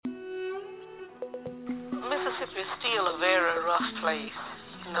Mississippi is still a very rough place.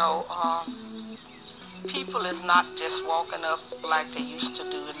 You know, people is not just walking up like they used to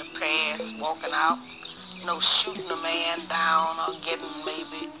do in the past, walking out, shooting a man down or getting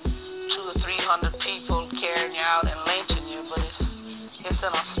maybe 200 or 300 people carrying you out and lynching you, but it's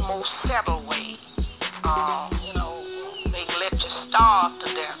in a more settled way. They let you starve to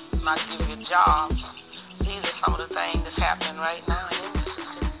death, not give you jobs. These are some of the things that's happening right now in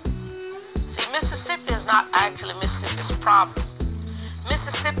Mississippi. See, Mississippi is not actually Mississippi's problem.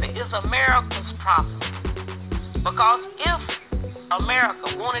 Mississippi is America's problem. Because if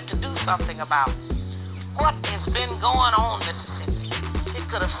America wanted to do something about what has been going on in Mississippi, it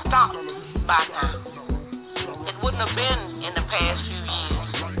could have stopped by now. It wouldn't have been in the past few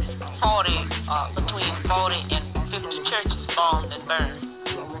years, between 40 and 50 churches bombed and burned.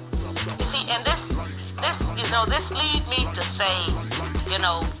 You see, and this leads me to say,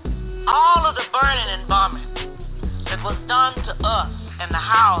 all of the burning and bombing that was done to us and the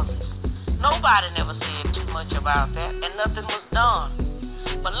houses, nobody never said too much about that, and nothing was done.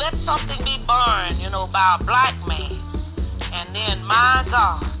 But let something be burned, by a black man, and then, my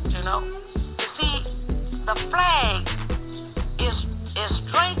God, you see, the flag is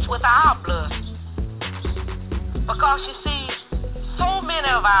drenched with our blood. Because, you see, so many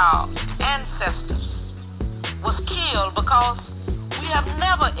of our ancestors was killed because we have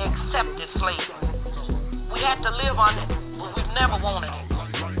never accepted slavery. We had to live on it, but we've never wanted it.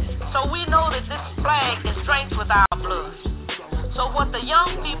 So we know that this flag is drenched with our blood. So what the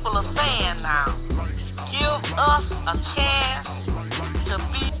young people are saying now, give us a chance to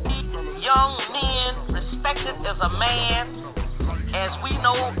be young men, respected as a man, as we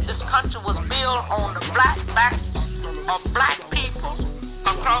know this country was built on the black back of black people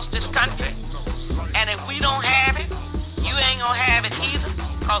across this country. And if we don't have it, you ain't gonna have it either,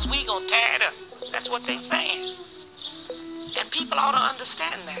 because we gonna tear it up. That's what they saying. And people ought to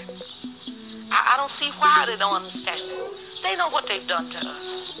understand that. I don't see why they don't understand it. They know what they've done to us.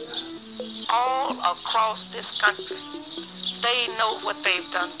 All across this country, they know what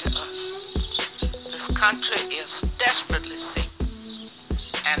they've done to us. This country is desperately sick,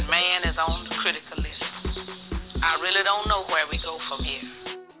 and man is on the critical list. I really don't know where we go from here.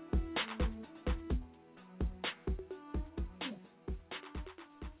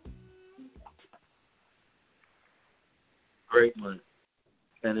 Great one,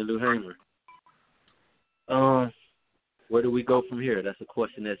 Sandy Lou Hamer. Where do we go from here? That's a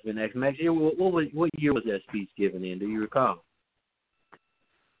question that's been asked. Max, what year was that speech given in? Do you recall?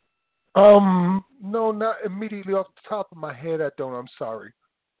 No, not immediately off the top of my head. I don't. I'm sorry.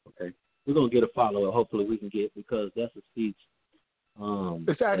 Okay, we're gonna get a follow-up. Hopefully, we can get, because that's a speech.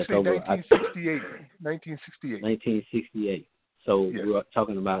 It's actually 1968. 1968. 1968. So yes. We're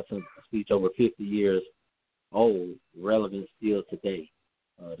talking about a speech over 50 years old, relevant still today.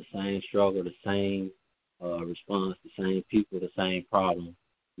 The same struggle, the same response, the same people, the same problem.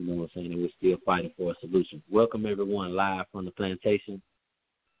 You know what I'm saying? And we're still fighting for a solution. Welcome, everyone, live from the Plantation.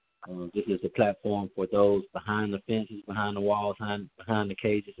 This is a platform for those behind the fences, behind the walls, behind the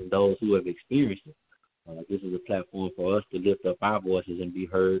cages, and those who have experienced it. This is a platform for us to lift up our voices and be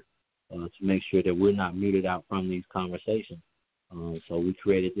heard, to make sure that we're not muted out from these conversations. So we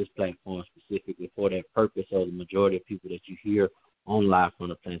created this platform specifically for that purpose. So the majority of people that you hear on Live from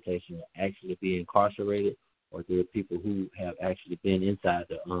the Plantation will actually be incarcerated, or there are people who have actually been inside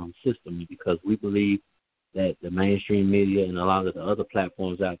the system, because we believe that the mainstream media and a lot of the other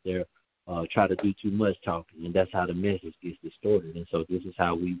platforms out there try to do too much talking, and that's how the message gets distorted. And so this is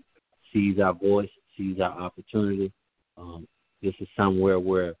how we seize our voice, seize our opportunity. This is somewhere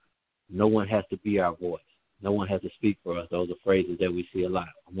where no one has to be our voice. No one has to speak for us. Those are phrases that we see a lot.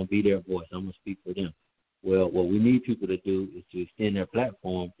 I'm going to be their voice. I'm going to speak for them. Well, what we need people to do is to extend their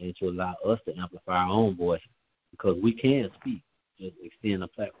platform and to allow us to amplify our own voice, because we can speak, just extend the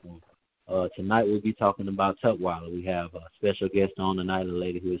platform. Tonight we'll be talking about Tutwiler. We have a special guest on tonight, a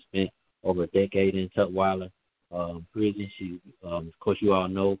lady who has spent over a decade in Tutwiler prison. She, of course, you all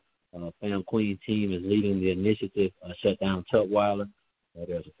know, Fam Queen team is leading the initiative, Shut Down Tutwiler.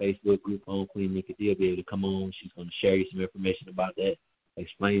 There's a Facebook group on. Queen Nikki will be able to come on. She's going to share you some information about that,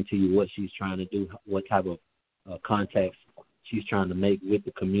 explain to you what she's trying to do, what type of contacts she's trying to make with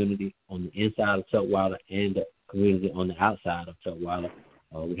the community on the inside of Tutwiler and the community on the outside of Tutwiler.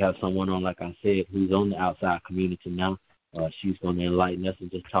 We have someone on, like I said, who's on the outside community now. She's going to enlighten us and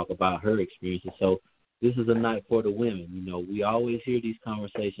just talk about her experiences. So this is a night for the women. You know, we always hear these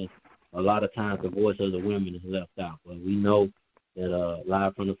conversations. A lot of times the voice of the women is left out. But we know that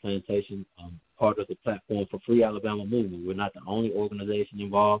Live from the Plantation, part of the Platform for Free Alabama movement. We're not the only organization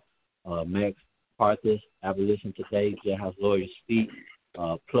involved. Max Parthas, Abolition Today, Jailhouse Lawyers Speak,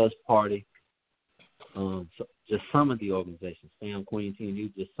 Plus Party, so just some of the organizations, Fam Queen Team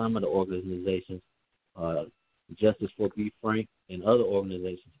Youth, just some of the organizations, Justice for B. Frank and other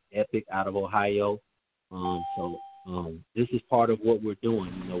organizations, Epic out of Ohio. This is part of what we're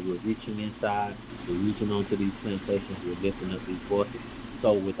doing. We're reaching inside, we're reaching onto these plantations, we're lifting up these voices.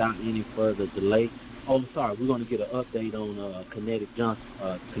 So without any further delay, we're going to get an update on Kinetic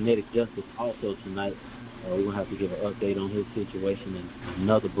Justice also tonight. We're going to have to give an update on his situation and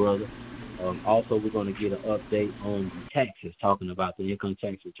another brother. Also, we're going to get an update on taxes, talking about the income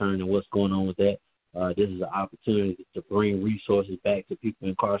tax return and what's going on with that. This is an opportunity to bring resources back to people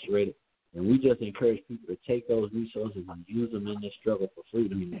incarcerated. And we just encourage people to take those resources and use them in their struggle for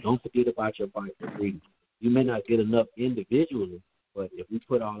freedom. And don't forget about your fight for freedom. You may not get enough individually, but if we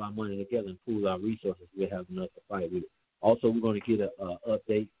put all our money together and pool our resources, we'll have enough to fight with it. Also, we're going to get an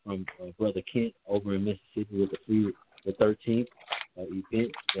update from Brother Kent over in Mississippi with the 13th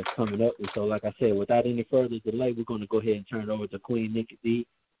event that's coming up. And so, like I said, without any further delay, we're going to go ahead and turn it over to Queen Nikki D,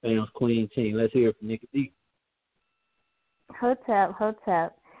 Fam's Queen Team. Let's hear it from Nikki D.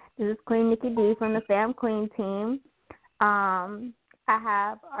 Hotep. This is Queen Nikki D from the Fam Queen Team. I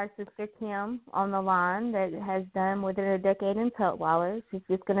have our sister Kim on the line that has done more than a decade in Tutwiler. She's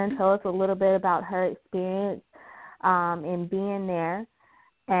just going to tell us a little bit about her experience in being there.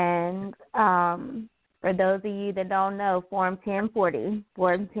 And for those of you that don't know, Form 1040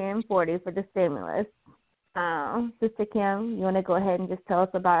 for the stimulus. Sister Kim, you want to go ahead and just tell us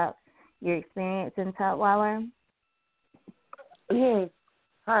about your experience in Tutwiler? Yes.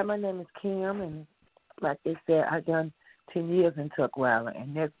 Hi, my name is Kim, and like they said, I've done 10 years in Tutwiler,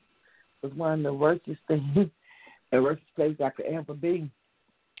 and that was one of the worstest things, the worst place I could ever be.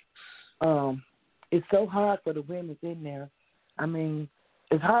 It's so hard for the women in there. I mean,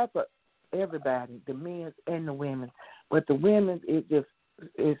 it's hard for everybody, the men and the women, but the women,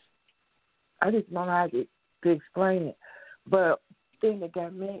 I just don't know how to explain it. But the thing that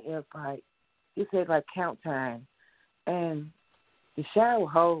got me is like, you said like count time, and the shower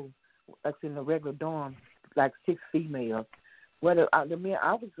hole, like in the regular dorm, like 6 females. Well, the men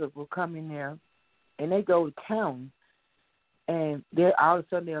officers will come in there, and they go to count, and then all of a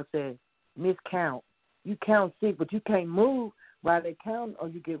sudden they'll say, miscount. You count 6, but you can't move while they count, or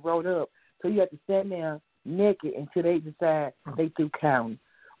you get rolled up. So you have to stand there naked until they decide they through counting.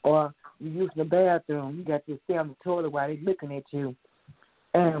 Or you use the bathroom, you got to stay on the toilet while they're looking at you.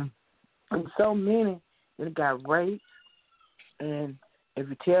 And so many that got raped. And if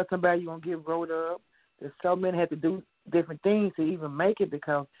you tell somebody you're going to get rolled up, there's so many have to do different things to even make it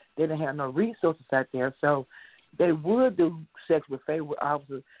because they didn't have no resources out there. So they would do sex with favor with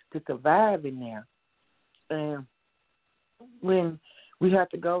officers to survive in there. And when we have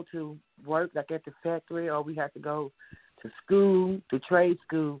to go to work, like at the factory, or we have to go to school, to trade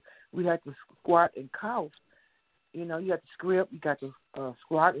school, we have to squat and cough. You have to script, you got to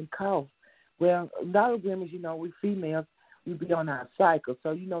squat and cough. Well, a lot of women, we females, we be on our cycle. So,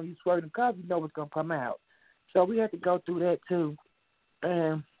 you squirt and cough, you know what's going to come out. So we have to go through that, too.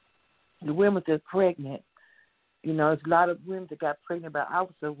 And the women that's pregnant, there's a lot of women that got pregnant by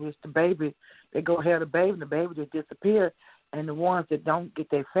officers, which the baby, they go have the baby, and the baby just disappear. And the ones that don't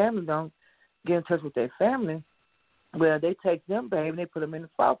get their family, don't get in touch with their family, well, they take them baby and they put them in the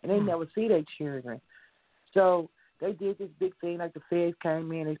foster, and they never see their children. So they did this big thing, like the feds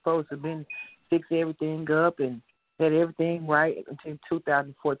came in, they supposed to have been fix everything up and had everything right until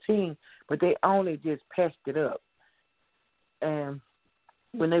 2014, but they only just patched it up. And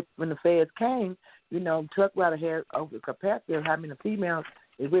when the feds came, Tutwiler had over the capacity of how many females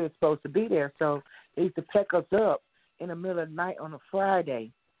is really supposed to be there. So they used to pack us up in the middle of the night on a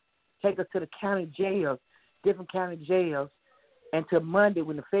Friday, take us to the county jails, different county jails, until Monday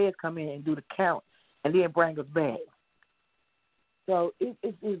when the feds come in and do the count, and then bring us back. So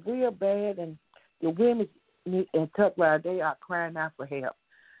it's real bad, and the women in Tutwiler, they are crying out for help.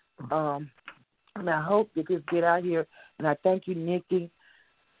 And I hope that this get out here, and I thank you, Nikki,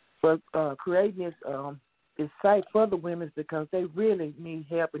 for creating this site for the women because they really need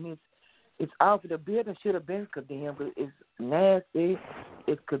help, and it's awful. The building should have been condemned, but it's nasty.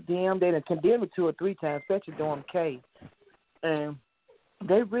 It's condemned. They done condemned it 2 or 3 times, especially Dorm K. And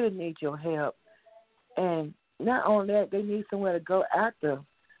they really need your help. And not only that, they need somewhere to go after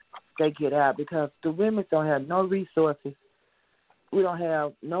they get out because the women don't have no resources. We don't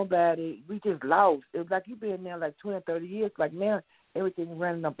have nobody. We just lost. It was like you've been there like 20, 30 years. Like now, everything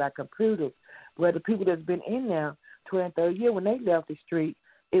running up by computers. Where the people that's been in there 20, 30 years, when they left the street,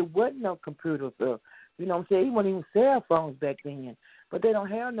 it wasn't no computers. You know what I'm saying? It wasn't even cell phones back then. But they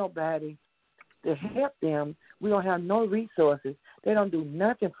don't have nobody to help them. We don't have no resources. They don't do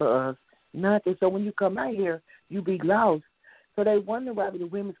nothing for us, nothing. So when you come out here, you be lost. So they wonder why the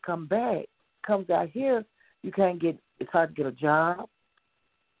women comes out here, you can't get, it's hard to get a job.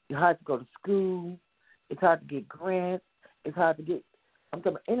 It's hard to go to school. It's hard to get grants. It's hard to get, I'm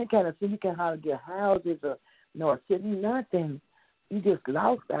talking about any kind of thing. You can't hardly get houses or no city, nothing. You just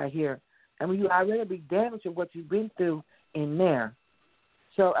lost out here. I mean, you already be damaged with what you've been through in there.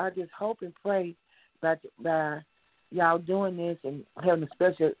 So I just hope and pray by y'all doing this and having a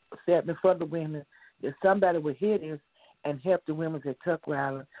special segment for the women that somebody will hear this and help the women at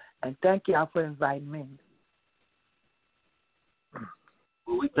Tuckweiler. And thank y'all for inviting me.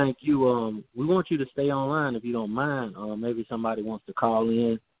 Well, we thank you. We want you to stay online if you don't mind. Maybe somebody wants to call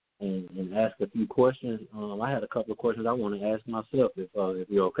in and ask a few questions. I had a couple of questions I want to ask myself if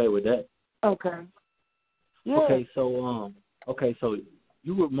you're okay with that. Okay. Yeah. Okay, so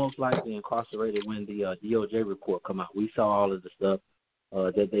you were most likely incarcerated when the DOJ report come out. We saw all of the stuff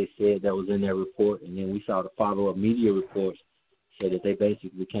that they said that was in their report, and then we saw the follow-up media reports said that they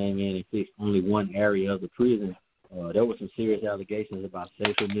basically came in and fixed only one area of the prison. There were some serious allegations about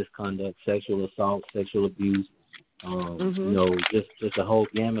sexual misconduct, sexual assault, sexual abuse, just a whole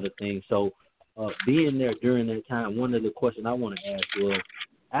gamut of things. So being there during that time, one of the questions I want to ask was,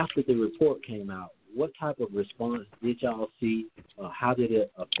 after the report came out, what type of response did y'all see? How did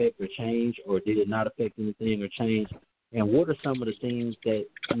it affect or change, or did it not affect anything or change? And what are some of the things that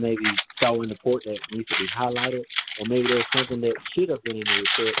you maybe saw in the report that needs to be highlighted, or maybe there was something that should have been in the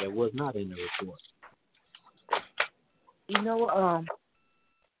report that was not in the report? You know,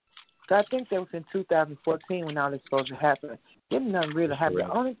 I think that was in 2014 when all this supposed to happen. Didn't nothing really happen.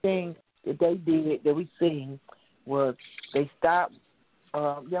 The only thing that they did that we seen was they stopped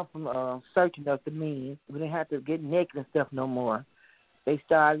them from searching us, the men. We didn't have to get naked and stuff no more. They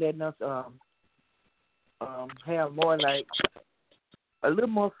started letting us have more, like, a little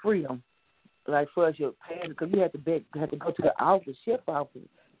more freedom, like for us, your pads, because you had to go to the office, shift office,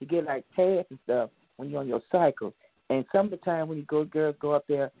 to get like pads and stuff when you're on your cycle. And some of the time when girls go up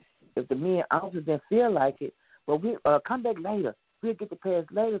there, if the men officers didn't feel like it, well, we come back later. We'll get the pads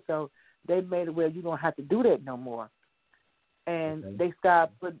later. So they made it where you don't have to do that no more. And they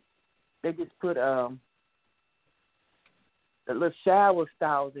just put the little shower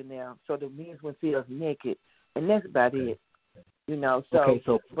stalls in there so the men wouldn't see us naked, and that's about it. You know, but at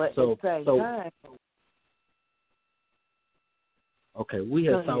the same time. Okay, we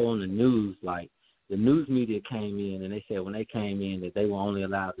had saw on the news, like, the news media came in and they said when they came in that they were only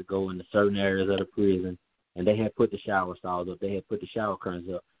allowed to go into certain areas of the prison, and they had put the shower stalls up, they had put the shower curtains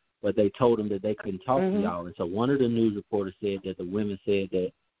up, but they told them that they couldn't talk to y'all. And so one of the news reporters said that the women said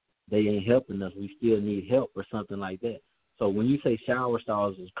that they ain't helping us, we still need help or something like that. So when you say shower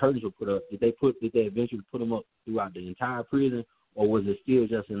stalls and curtains were put up, did they eventually put them up throughout the entire prison, or was it still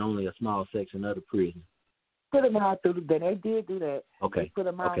just in only a small section of the prison? Put them out through they did do that. Okay. They put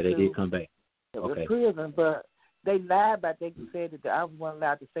them out they did come back. The prison, but they lied about they said that I wasn't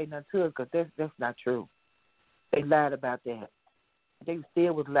allowed to say nothing to us, because that's not true. They lied about that. They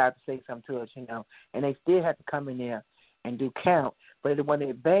still was allowed to say something to us, you know, and they still had to come in there and do count. But it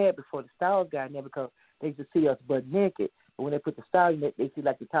wasn't bad before the stalls got in there, because they used to see us butt naked. But when they put the stalls in there, they see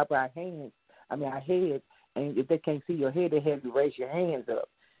like the top of our head, and if they can't see your head, they have to raise your hands up.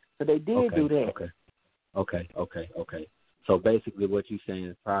 So they did do that. Okay. So basically what you're saying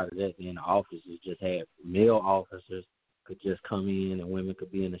is prior to that, then the officers just had male officers could just come in and women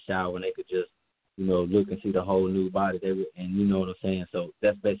could be in the shower and they could just, you know, look and see the whole new body. And you know what I'm saying? So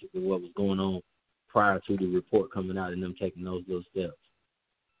that's basically what was going on prior to the report coming out and them taking those little steps.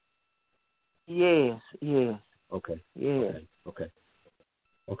 Yes. Okay. Yeah.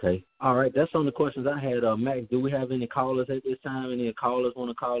 Okay. All right. That's on the questions I had. Mac, do we have any callers at this time? Any callers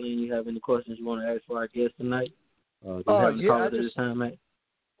want to call in? You have any questions you want to ask for our guest tonight? Do we have any callers at this time, Mac?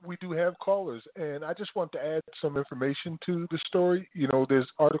 We do have callers, and I just want to add some information to the story. You know, there's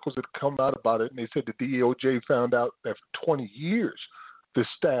articles that come out about it, and they said the DOJ found out that for 20 years the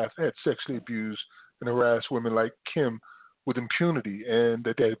staff had sexually abused and harassed women like Kim with impunity, and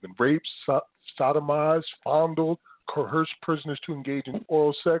that they had been raped, sodomized, fondled, coerced prisoners to engage in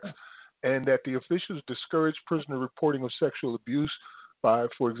oral sex, and that the officials discouraged prisoner reporting of sexual abuse by,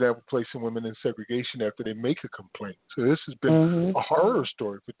 for example, placing women in segregation after they make a complaint. So this has been a horror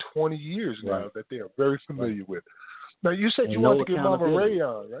story for 20 years now that they are very familiar with. Now, you said you wanted to get Mama Ray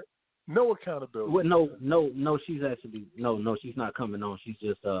on, right? No accountability. Well, no, she's actually she's not coming on. She's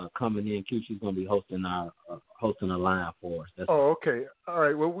just coming in. She's going to be hosting a line for us. Okay. All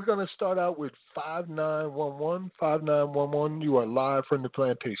right. Well, we're going to start out with 5911. 5911. You are live from the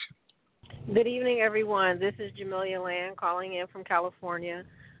Plantation. Good evening, everyone. This is Jamelia Land calling in from California.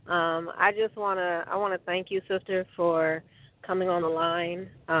 I just want to thank you, sister, for coming on the line,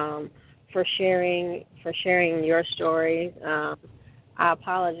 for sharing your story. I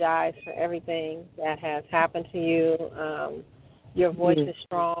apologize for everything that has happened to you. Your voice is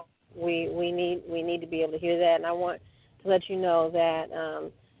strong. We need to be able to hear that, and I want to let you know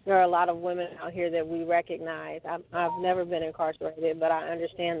that there are a lot of women out here that we recognize. I've never been incarcerated, but I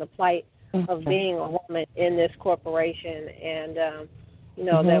understand the plight of being a woman in this corporation, and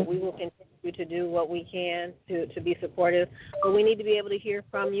that we will continue to do what we can to be supportive. But we need to be able to hear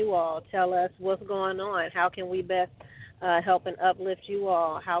from you all. Tell us what's going on. How can we best help and uplift you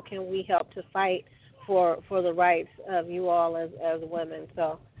all? How can we help to fight for the rights of you all as women?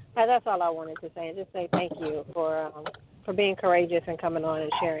 So that's all I wanted to say, and just say thank you for being courageous and coming on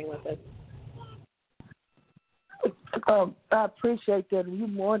and sharing with us. I appreciate that, and you're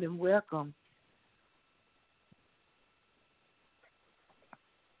more than welcome.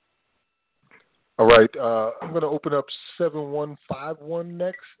 All right, I'm going to open up 7151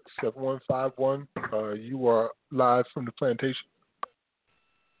 next. 7151, you are live from the Plantation.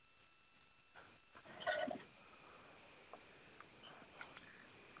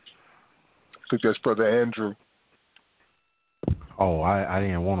 I think that's Brother Andrew. Oh, I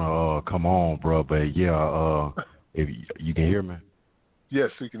didn't want to come on, bro, but yeah, if you can hear me. Yes,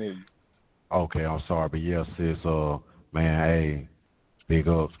 we can hear you. Okay, I'm sorry, but yeah, sis, man, hey, big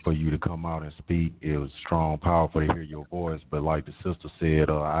ups for you to come out and speak. It was strong, powerful to hear your voice. But like the sister said,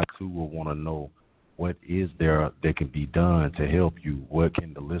 I too would want to know what is there that can be done to help you. What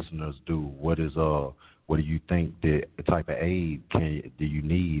can the listeners do? What do you think the type of aid do you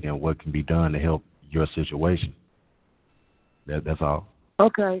need, and what can be done to help your situation? That's all.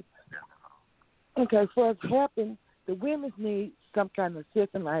 Okay. For us helping, the women need some kind of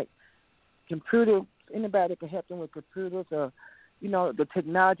system like computer. Anybody that can help them with computers or the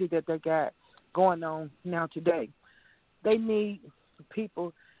technology that they got going on now today. They need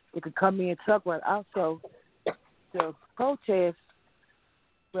people that can come in and talk about also the protest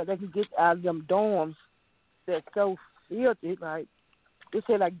where they can get out of them dorms that's so filthy. Like, they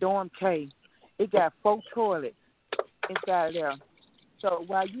say like dorm K. It got 4 toilets inside there. So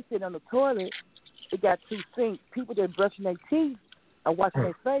while you sit on the toilet, it got 2 sinks. People that brushing their teeth or washing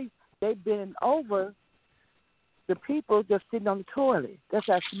their face, they bending over the people just sitting on the toilet. That's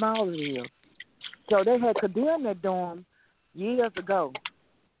how small it is. So they had condemned that dorm years ago.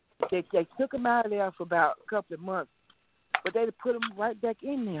 They took them out of there for about a couple of months, but they put them right back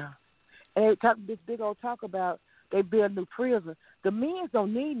in there. And they talk this big old talk about they build new prison. The men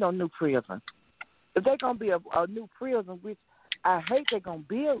don't need no new prison. If they're going to be a new prison, which I hate they're going to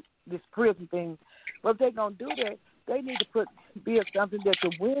build this prison thing, but if they're going to do that, they need to build something that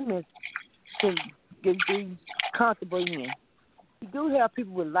the women can be comfortable in. You do have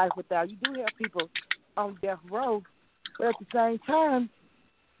people with life without. You do have people on death row, but at the same time,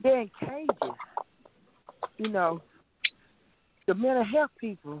 they're in cages. The mental health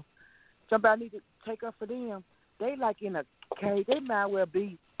people, somebody need to take up for them. They like in a cage. They might well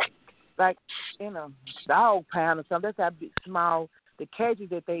be like in a dog pound or something. That's how small the cages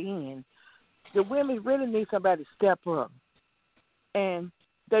that they in. The women really need somebody to step up, and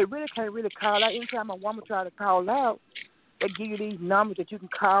they really can't really call out. Anytime a woman try to call out, they give you these numbers that you can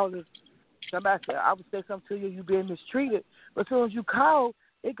call. If somebody say, I would say something to you, you're being mistreated. But as soon as you call,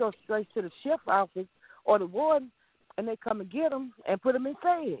 it goes straight to the shift office or the warden, and they come and get them and put them in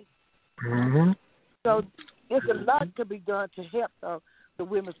bed. Mm-hmm. So there's a lot to be done to help the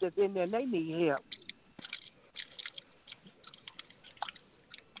women that's in there, and they need help.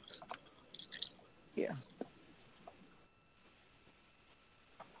 Yeah.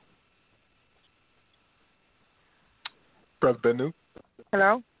 Brother Benu?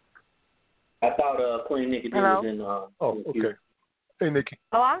 Hello? I thought Queen Nikki was in. Okay. Hey, Nikki.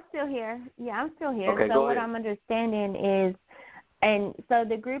 Oh, I'm still here. Yeah, I'm still here. Okay, so what ahead. I'm understanding is, and so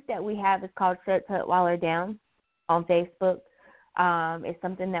the group that we have is called Shut Tutwiler Down on Facebook. It's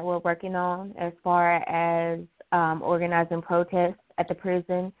something that we're working on as far as organizing protests at the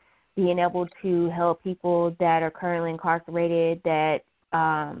prison, being able to help people that are currently incarcerated, that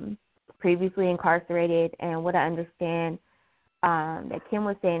previously incarcerated, and what I understand that Kim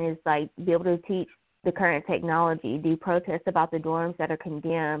was saying is like be able to teach the current technology, do protests about the dorms that are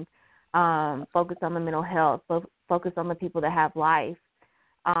condemned, focus on the mental health, focus on the people that have life.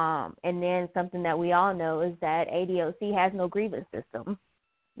 And then something that we all know is that ADOC has no grievance system.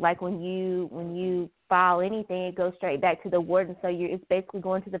 Like when you file anything, it goes straight back to the warden, so it's basically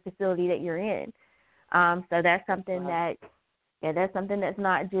going to the facility that you're in. So that's something that Yeah, that's something that's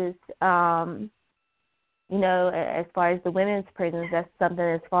not just, as far as the women's prisons, that's something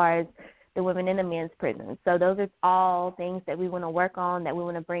as far as the women in the men's prisons. So those are all things that we want to work on, that we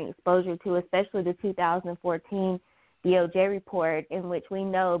want to bring exposure to, especially the 2014 DOJ report, in which we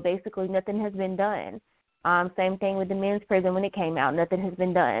know basically nothing has been done. Same thing with the men's prison when it came out. Nothing has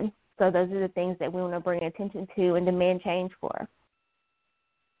been done. So those are the things that we want to bring attention to and demand change for.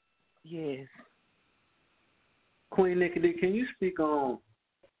 Yes. Queen Nikki, can you speak on,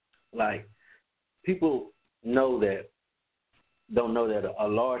 like, people don't know that a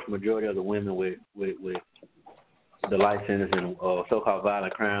large majority of the women with the life sentence and so-called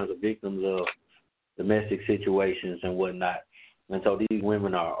violent crimes are victims of domestic situations and whatnot. And so these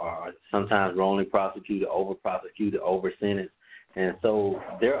women are sometimes wrongly prosecuted, over-prosecuted, over-sentenced. And so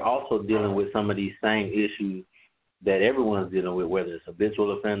they're also dealing with some of these same issues that everyone's dealing with, whether it's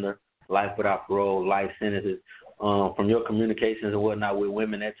habitual offender, life without parole, life sentences. From your communications and whatnot with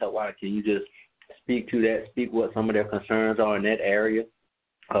women at Tutwiler, can you just speak to that, speak what some of their concerns are in that area,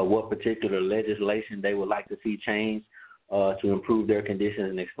 what particular legislation they would like to see changed to improve their conditions,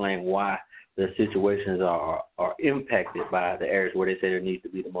 and explain why the situations are impacted by the areas where they say there needs to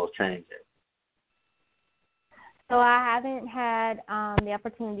be the most change at? So I haven't had the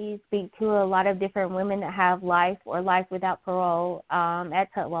opportunity to speak to a lot of different women that have life or life without parole at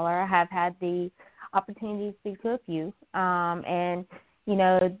Tutwiler. I have had the opportunity to speak to a few, and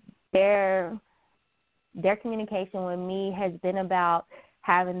their communication with me has been about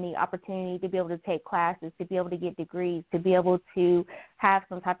having the opportunity to be able to take classes, to be able to get degrees, to be able to have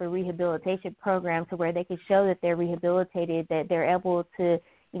some type of rehabilitation program to where they can show that they're rehabilitated, that they're able to,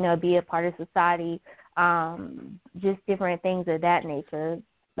 be a part of society, just different things of that nature.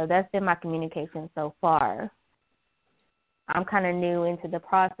 So that's been my communication so far. I'm kind of new into the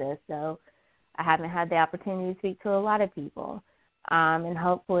process, so I haven't had the opportunity to speak to a lot of people. And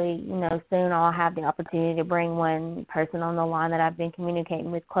hopefully, soon I'll have the opportunity to bring one person on the line that I've been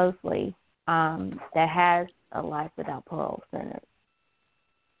communicating with closely that has a life without parole sentence.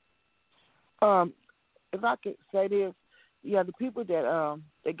 If I could say this, the people that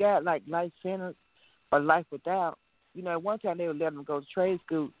they got like life sentence or life without, one time they would let them go to trade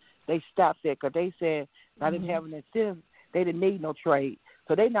school. They stopped that because they said by them having that sentence, they didn't need no trade,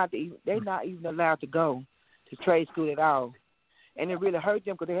 so they're not even allowed to go to trade school at all. And it really hurt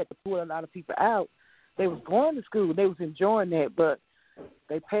them because they had to pull a lot of people out. They was going to school. They was enjoying that, but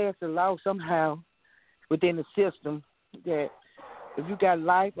they passed a law somehow within the system that if you got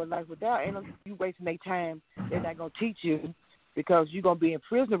life or life without, ain't you wasting their time. They're not going to teach you because you're going to be in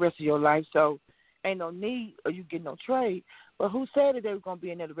prison the rest of your life. So ain't no need or you get no trade. But who said that they were going to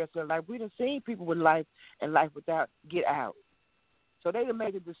be in there the rest of their life? We done seen people with life and life without get out. So they done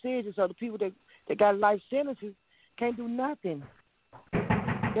made a decision. So the people that got life sentences can't do nothing.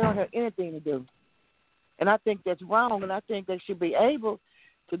 They don't have anything to do. And I think that's wrong, and I think they should be able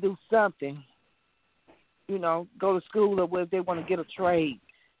to do something, go to school or where they want to get a trade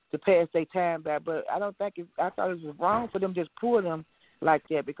to pass their time by. But I don't think I thought it was wrong for them to just pull them like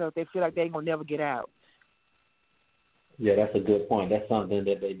that because they feel like they ain't going to never get out. Yeah, that's a good point. That's something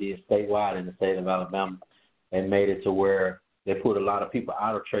that they did statewide in the state of Alabama and made it to where they put a lot of people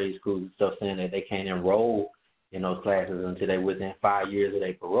out of trade schools and stuff, saying that they can't enroll in those classes until they're within 5 years of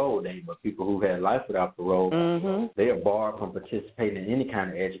their parole date. But people who had life without parole, they are barred from participating in any kind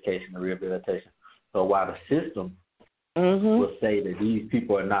of education or rehabilitation. So while the system will say that these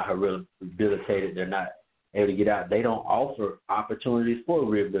people are not rehabilitated, they're not able to get out, they don't offer opportunities for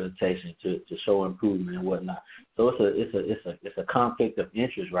rehabilitation to show improvement and whatnot. So it's a conflict of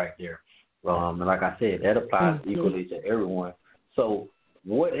interest right there. And like I said, that applies equally to everyone. So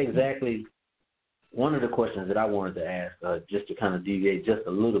what exactly? One of the questions that I wanted to ask, just to kind of deviate just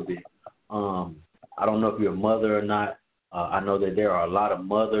a little bit, I don't know if you're a mother or not. I know that there are a lot of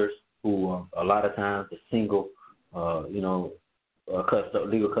mothers who are a lot of times the single, legal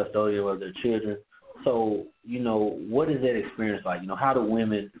custodian of their children. So, what is that experience like? How do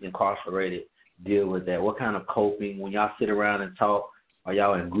women incarcerated deal with that? What kind of coping? When y'all sit around and talk, are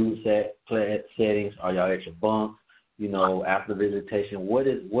y'all in group settings? Are y'all at your bunks? After visitation, what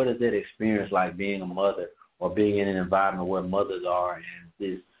is that experience like being a mother or being in an environment where mothers are and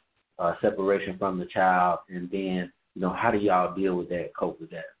this separation from the child? And then, how do y'all deal with that, cope with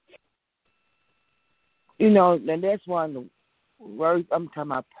that? And that's one of the words I'm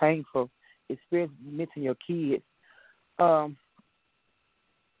talking about, painful experience missing your kids. A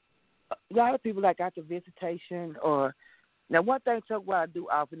lot of people after visitation or now, one thing I do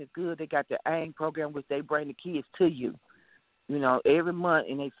often is good. They got the AIM program, which they bring the kids to you, every month,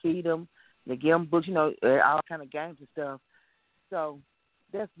 and they feed them, they give them books, all kind of games and stuff. So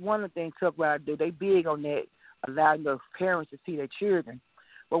that's one of the things Tuck Rider do. They big on that, allowing the parents to see their children.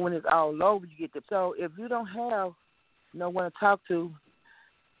 But when it's all over, you get the. So if you don't have no one to talk to,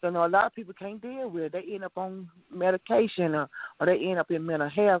 a lot of people can't deal with it. They end up on medication or they end up in mental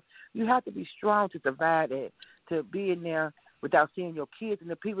health. You have to be strong to survive that, to be in there without seeing your kids. And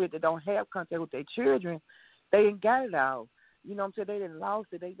the people that don't have contact with their children, they ain't got it all. You know what I'm saying? They didn't lost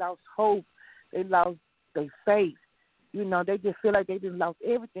it. They lost hope. They lost their faith. They just feel like they just lost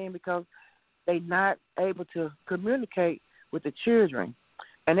everything because they not able to communicate with the children.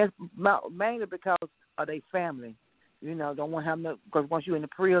 And that's mainly because of their family. Don't want to have no, because once you're in the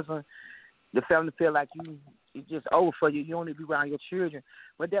prison, the family feel like it's just over for you. You only be around your children.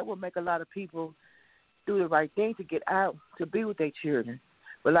 But that will make a lot of people do the right thing to get out, to be with their children.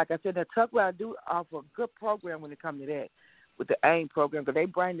 But like I said, the Tuck Rider do offer a good program when it comes to that, with the AIM program, because they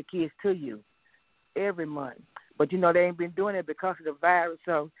bring the kids to you every month. But, they ain't been doing it because of the virus.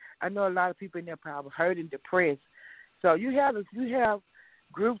 So I know a lot of people in there probably hurt and depressed. So you have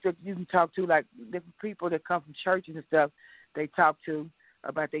groups that you can talk to, like different people that come from churches and stuff, they talk to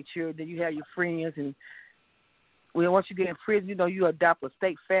about their children. You have your friends, and once you get in prison, you adopt a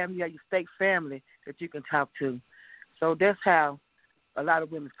state family. You have your state family that you can talk to. So that's how a lot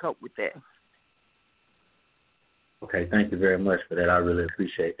of women cope with that. Okay, thank you very much for that. I really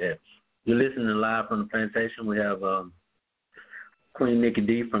appreciate that. You're listening live from the Plantation. We have Queen Nikki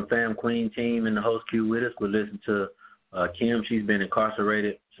D from Fam Queen Team in the host queue with us. We're listening to Kim. She's been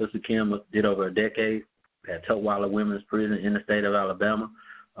incarcerated. Sister Kim did over a decade at Tutwiler Women's Prison in the state of Alabama.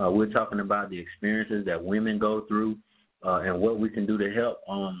 We're talking about the experiences that women go through and what we can do to help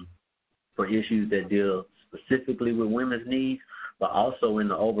for issues that deal specifically with women's needs, but also in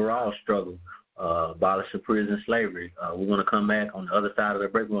the overall struggle, abolishing prison slavery. We're going to come back on the other side of the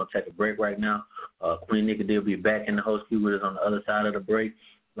break. We're going to take a break right now. Queen Nikki D will be back in the host queue with us on the other side of the break.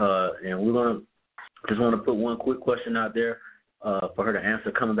 And we're going to just want to put one quick question out there for her to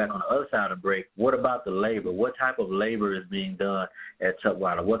answer coming back on the other side of the break. What about the labor? What type of labor is being done at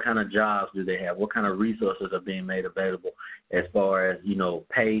Tutwiler? What kind of jobs do they have? What kind of resources are being made available as far as,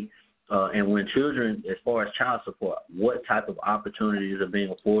 pay? And when children, as far as child support, what type of opportunities are being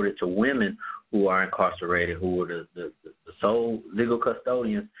afforded to women who are incarcerated, who are the sole legal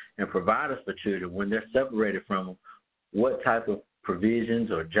custodians and providers for children when they're separated from them? What type of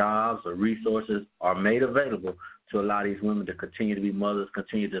provisions or jobs or resources are made available to allow these women to continue to be mothers,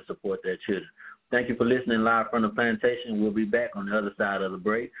 continue to support their children? Thank you for listening live from the Plantation. We'll be back on the other side of the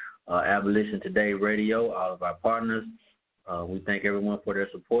break. Abolition Today Radio, all of our partners. We thank everyone for their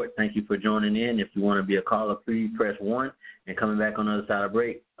support. Thank you for joining in. If you want to be a caller, please press 1. And coming back on the other side of the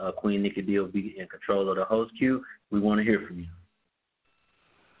break, Queen Nikki D will be in control of the host queue. We want to hear from you.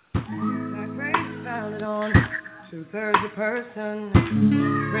 Founded on 2/3 a person,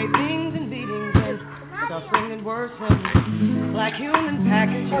 rapings and beatings and suffering and worsen, like human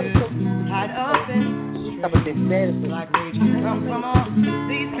packages tied up in strings, like wages come from all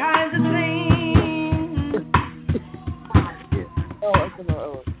these kinds of things.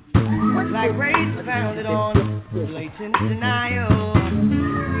 Like race founded on blatant denial,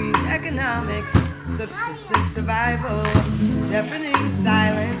 weak economics, subsistence survival, deafening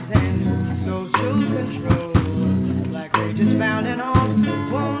silence and social control. Like rages founded on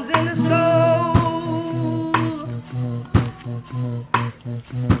wounds in the soul.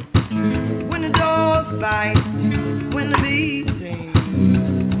 When the dogs bite, when the bees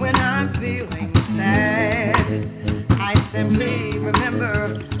sing, when I'm feeling sad, I simply remember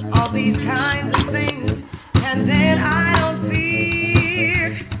all these kinds of things, and then I don't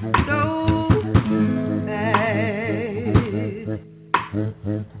fear so bad.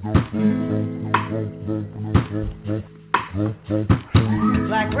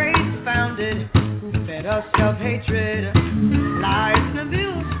 Black race founded, who fed us self-hatred, lies and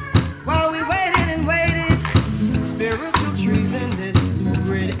abuse, while we waited and waited. Spiritual treason, this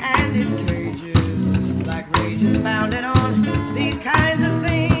grid and its cages. Black rages founded on these kinds of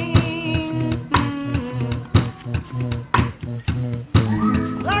things.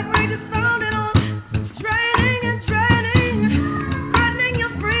 Black rages founded on training and training, threatening your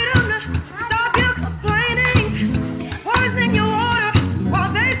freedom to stop you complaining, poisoning your water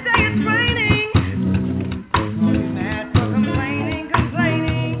while they say it's raining. All you mad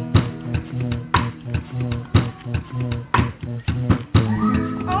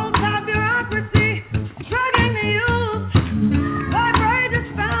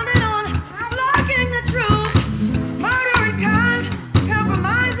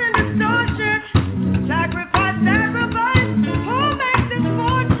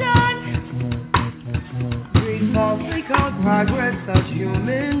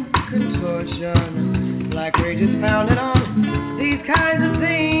contortion, like rages founded on these kinds of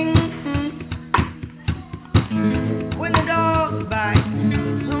things. When the dogs bite,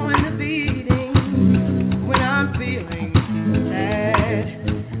 when the beating, when I'm feeling sad,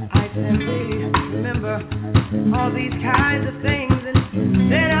 I simply remember all these kinds of things, and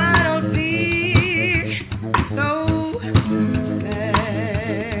then I don't feel so bad.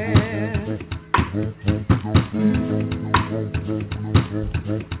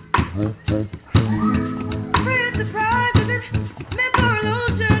 Free surprise of this mental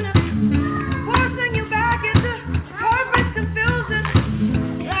illusion, forcing you back into perfect confusion,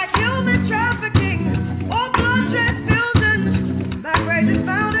 like human trafficking or blood transfusions, like rages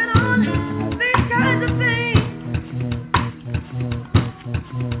founded on these kinds of things.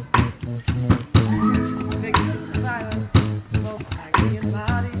 Victims of violence, both ideas and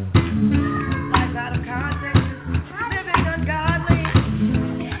bodies, life out of context, living ungodly.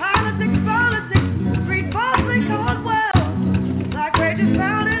 Politics, street falsely called well, like rages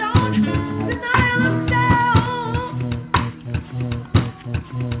founded on denial of self.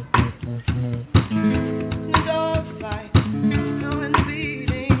 The dogs fight, feeling the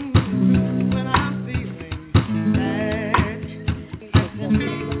beating, when I'm feeling bad. I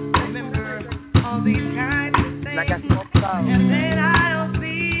simply remember all these kinds of things, Like I spoke about. and then I don't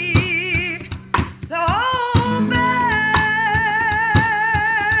feel so bad.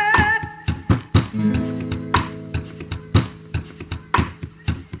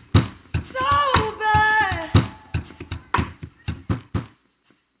 So bad.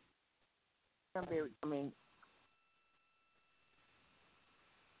 I mean,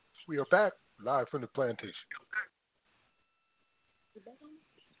 We are back live from the plantation.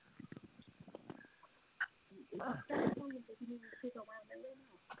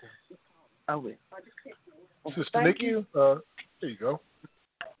 I will. Sister Thank Nikki, you. there you go.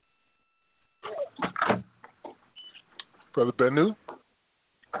 Brother Benu.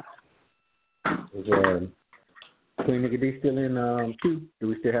 Is Queen Nikki D still in queue? Do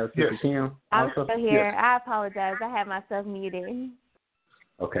we still have Sister Yes. Kim? I'm also? still here. Yes. I apologize. I had myself muted.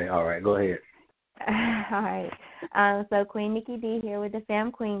 Okay, all right, go ahead. All right. So Queen Nikki D here with the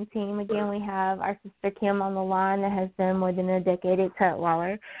Fam Queen team. Again, we have our sister Kim on the line that has been more than a decade at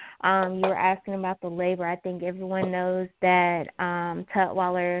Tutwiler. You were asking about the labor. I think everyone knows that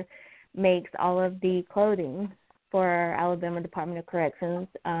Tutwiler makes all of the clothing for Alabama Department of Corrections.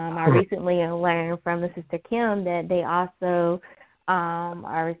 I recently learned from the sister Kim that they also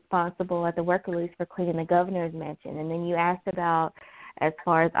are responsible at the work release for cleaning the governor's mansion. And then you asked about as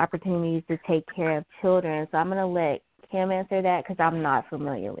far as opportunities to take care of children. So I'm going to let Kim answer that because I'm not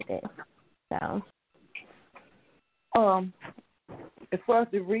familiar with it. So, as far as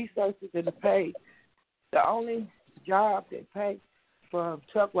the resources and the pay, the only job that pay for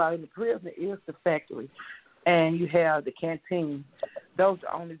truck while in the prison is the factory, and you have the canteen. Those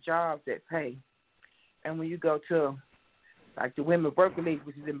are the only jobs that pay. And when you go to like the Women Work Release,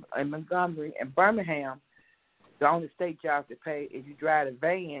 which is in Montgomery and Birmingham, the only state jobs that pay is you drive a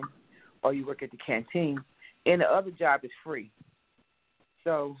van or you work at the canteen. And the other job is free.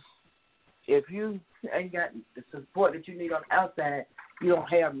 So if you ain't got the support that you need on the outside, you don't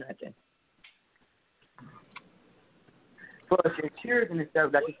have nothing. But your children and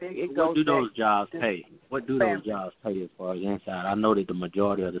stuff, like I said, it goes. What do those back jobs to pay? What do family. those jobs pay as far as inside? I know that the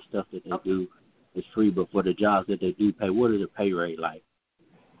majority of the stuff that they do is free, but for the jobs that they do pay, what is the pay rate like?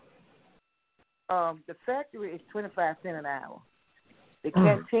 The factory is 25 cents an hour. The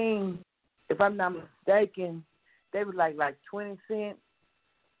canteen, if I'm not mistaken, they were like 20 cents.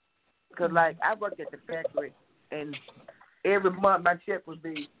 Because, like, I worked at the factory, and every month my check would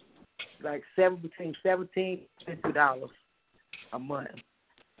be like between $17 and $22 a month.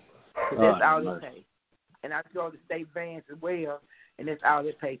 So that's all they pay. And I drove the state vans as well, and that's all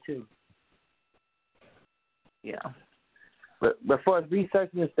they pay too. Yeah. But for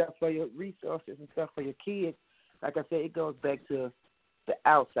researching and stuff for your resources and stuff for your kids, like I said, it goes back to the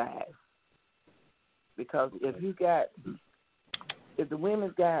outside. Because if the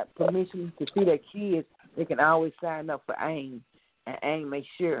women's got permission to see their kids, they can always sign up for AIM, and AIM make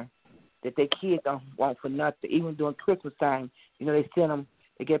sure that their kids don't want for nothing. Even during Christmas time, you know, they send them,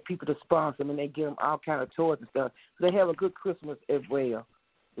 they get people to sponsor them, and they give them all kind of toys and stuff. So they have a good Christmas as well,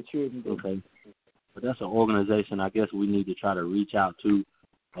 the children do. Okay. But that's an organization I guess we need to try to reach out to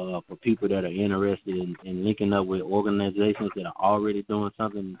for people that are interested in linking up with organizations that are already doing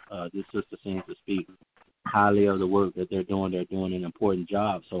something. This sister seems to speak highly of the work that they're doing. They're doing an important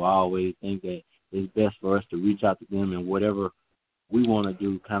job. So I always think that it's best for us to reach out to them, and whatever we want to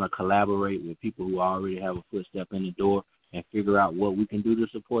do, kind of collaborate with people who already have a footstep in the door and figure out what we can do to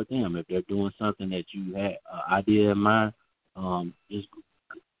support them. If they're doing something that you had an idea in mind, just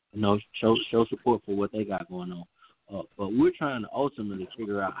show support for what they got going on. But we're trying to ultimately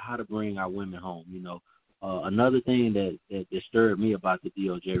figure out how to bring our women home. Another thing that disturbed me about the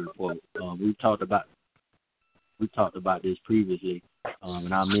DOJ report, we talked about this previously,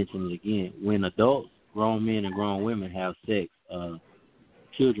 and I'll mention it again. When adults, grown men and grown women have sex,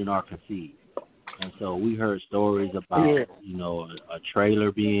 children are conceived. And so we heard stories about, a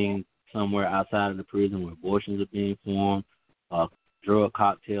trailer being somewhere outside of the prison where abortions are being formed, drug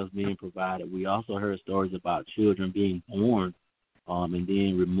cocktails being provided. We also heard stories about children being born and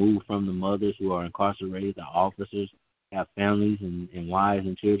then removed from the mothers who are incarcerated. The officers have families and wives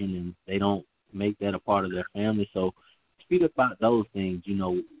and children, and they don't make that a part of their family. So speak about those things,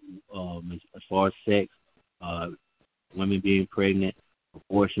 as far as sex, women being pregnant,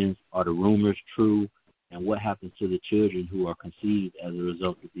 abortions. Are the rumors true? And what happens to the children who are conceived as a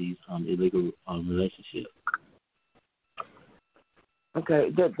result of these illegal relationships? Okay,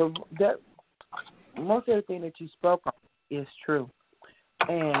 that most of the thing that you spoke on is true,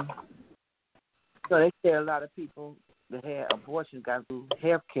 and so they say a lot of people that had abortions got through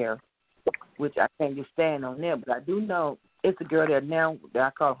health care, which I can't just stand on them. But I do know it's a girl that now that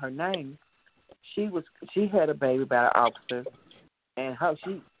I call her name. She had a baby by an officer, and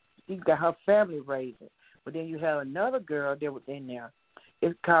she got her family raising. But then you have another girl that was in there.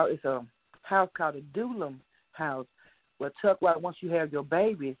 It's a house called a Doolin house. Well, once you have your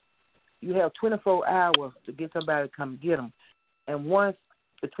babies, you have 24 hours to get somebody to come get them. And once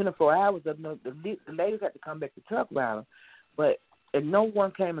the 24 hours up, the ladies had to come back to Tuckweiler. But if no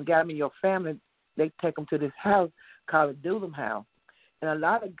one came and got them in your family, they take them to this house called a Doolin house. And a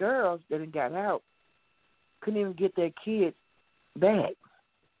lot of girls that got out couldn't even get their kids back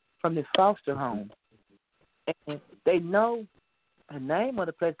from this foster home. And they know the name of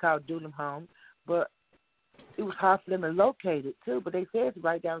the place called Doolin Home, but it was hard for them to locate it, too. But they said it's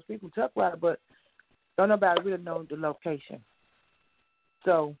right down the street from Tuckweiler, but don't nobody really know the location.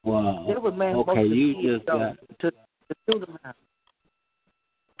 So they would man most of the kids to Doolin House.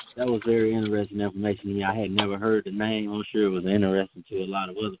 That was very interesting information. I had never heard the name. I'm sure it was interesting to a lot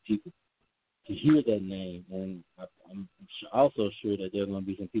of other people to hear that name. And I'm also sure that there are going to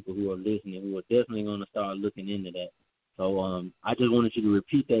be some people who are listening who are definitely going to start looking into that. So I just wanted you to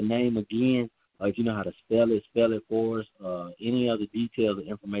repeat that name again. If you know how to spell it for us. Any other details or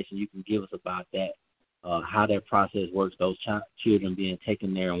information you can give us about that, how that process works, those children being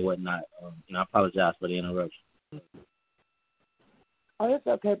taken there and whatnot. I apologize for the interruption. Oh, it's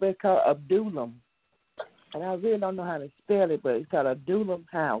okay, but it's called Abdullam. And I really don't know how to spell it, but it's called Abdullam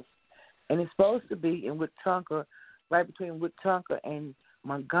House. And it's supposed to be in Wetumpka, right between Wetumpka and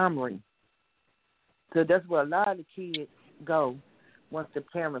Montgomery. So that's where a lot of the kids go once the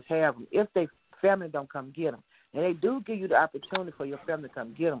parents have them, if their family don't come get them. And they do give you the opportunity for your family to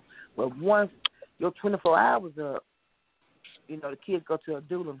come get them. But once your 24 hours up, the kids go to a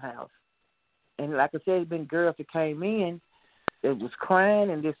Doolin house. And like I said, there's been girls that came in that was crying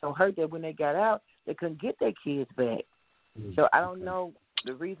and they're so hurt that when they got out, they couldn't get their kids back. Mm-hmm. So I don't know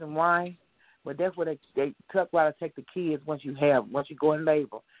the reason why, but that's where they Tuckweiler take the kids once you go in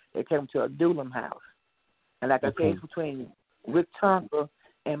labor. They take them to a Doolin house. And like I said, it's between Wetumpka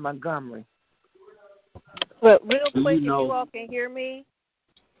and Montgomery. But real quick, if you all can hear me.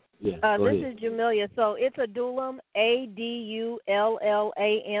 Yeah, this is Jamelia. So it's Adullam, Adullam,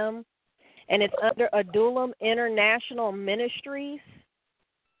 and it's under Adullam International Ministries.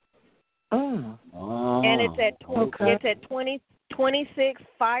 Oh. And it's at 2026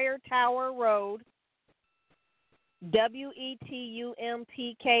 Fire Tower Road, Wetumpka,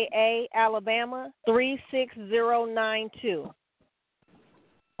 Alabama 36092.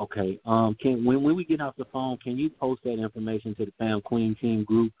 Okay. When we get off the phone, can you post that information to the Fam Queen Team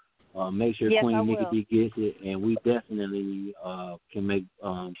group? Make sure Queen Nikki D gets it, and we definitely can make.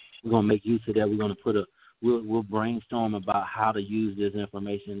 We're gonna make use of that. We're gonna we'll brainstorm about how to use this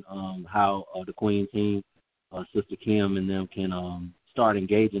information. How the Queen Team, Sister Kim, and them can start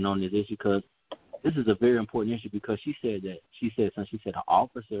engaging on this issue, because this is a very important issue. Because she said an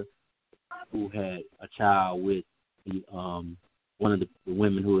officer who had a child with one of the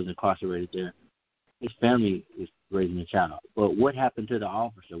women who was incarcerated there, his family is raising a child. But what happened to the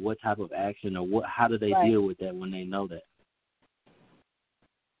officer? What type of action, or how do they deal with that when they know that?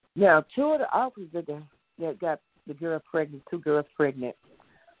 Now, two of the officers that got the girl pregnant, two girls pregnant,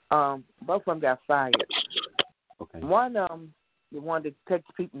 both of them got fired. Okay. One of them, the one that took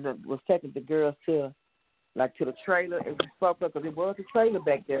the people that was taking the girls to the trailer, it was spoke up because it was a trailer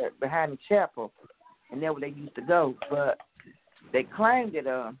back there behind the chapel. and that's where they used to go. But they claimed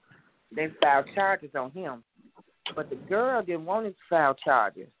that they filed charges on him, but the girl didn't want him to file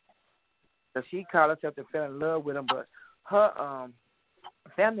charges, so she called herself and fell in love with him. But her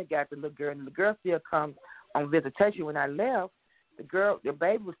family got the little girl, and the girl still comes on visitation. When I left, the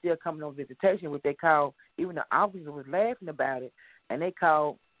baby was still coming on visitation, which they called, even the officer was laughing about it, and they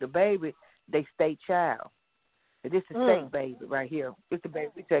called the baby their state child. And this is state baby right here. It's the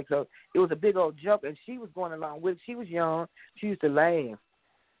baby we take. So it was a big old joke, and she was going along with it. She was young. She used to laugh.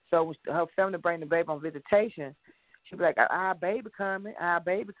 So when her family bring the baby on visitation, she'd be like, our baby coming, our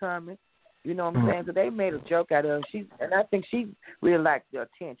baby coming. You know what I'm saying? So they made a joke out of her. And I think she really liked the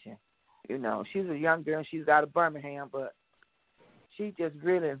attention. You know, she's a young girl. She's out of Birmingham, but she just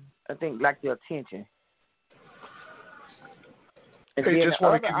really, I think, liked the attention. And hey, then just the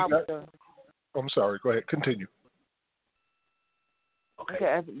want to other give you officer, I'm sorry. Go ahead. Continue.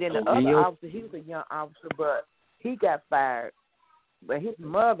 okay. Then the other officer, he was a young officer, but he got fired. But his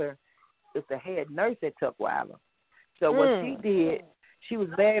mother is the head nurse at Tuckweiler. So what she did, she was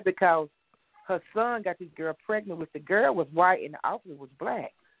mad because her son got this girl pregnant with the girl was white and the officer was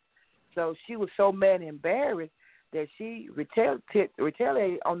black. So she was so mad and embarrassed that she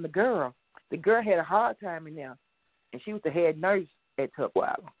retaliated on the girl. The girl had a hard time in there, and she was the head nurse at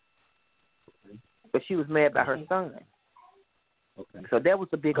Tuckweiler. But she was mad by her son. Okay. So that was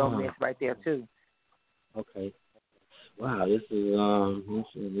a big old mess right there, too. Okay. Wow, this is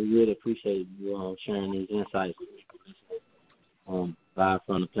we really appreciate you sharing these insights. Live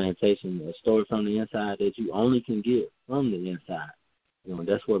from the plantation, a story from the inside that you only can get from the inside. You know,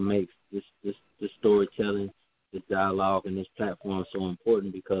 that's what makes this storytelling, this dialogue, and this platform so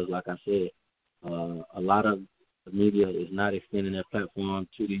important because, like I said, a lot of the media is not extending their platform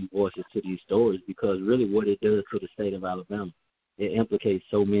to these voices, to these stories, because really what it does to the state of Alabama, it implicates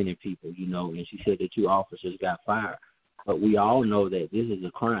so many people, you know, and she said that 2 officers got fired. But we all know that this is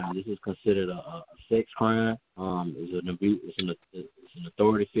a crime. This is considered a sex crime. It's an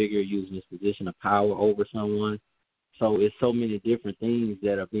authority figure using his position of power over someone. So it's so many different things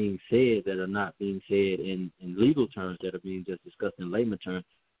that are being said that are not being said in legal terms, that are being just discussed in layman terms.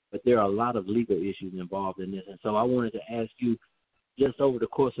 But there are a lot of legal issues involved in this. And so I wanted to ask you, just over the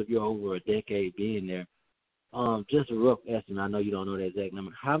course of your over a decade being there, just a rough estimate, I know you don't know the exact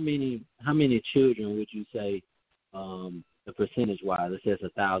number, how many children would you say, the percentage-wise, let's say it's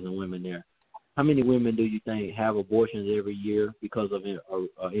 1,000 women there, how many women do you think have abortions every year because of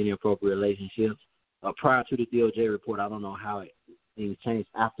inappropriate relationships? Prior to the DOJ report, I don't know how things changed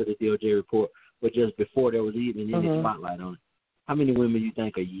after the DOJ report, but just before there was even any spotlight on it. How many women you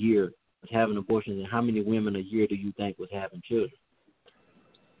think a year was having abortions, and how many women a year do you think was having children?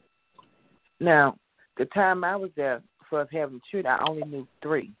 Now, the time I was there for us having children, I only knew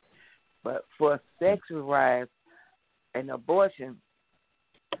 3. But for sexual rise and abortion,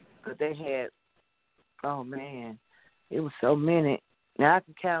 because they had, oh, man, it was so many. Now, I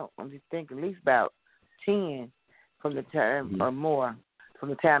can count, I'm just thinking, at least about 10 from the time or more from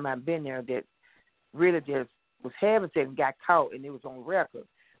the time I've been there that really just was having sex and got caught, and it was on record.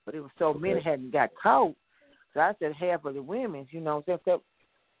 But it was so many hadn't got caught. So I said half of the women, you know, it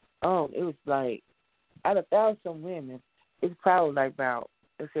was like out of 1,000 women, it's probably like about,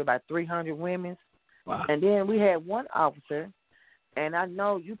 let's say about 300 women. Wow. And then we had one officer, and I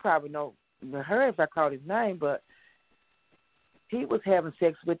know you probably know her if I called his name, but he was having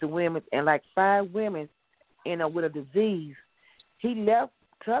sex with the women, and like 5 women, with a disease. He left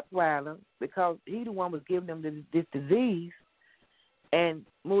Tuckweiler because he the one was giving them this disease, and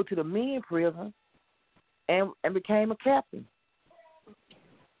moved to the men prison, and became a captain.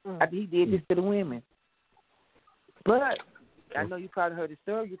 After he did this to the women. But I know you probably heard the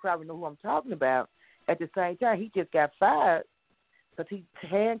story. You probably know who I'm talking about. At the same time, he just got fired because he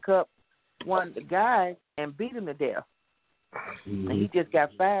handcuffed one of the guys and beat him to death. And he just got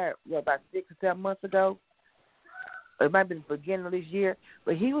fired about 6 or 7 months ago. It might have been the beginning of this year,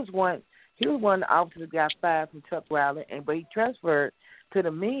 but he was one of the officers that got fired from Tuckweiler, but he transferred to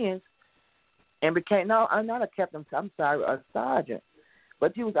the men's and became I'm not a captain. I'm sorry, a sergeant.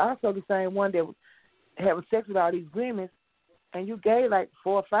 But he was also the same one that was having sex with all these women, and you gave like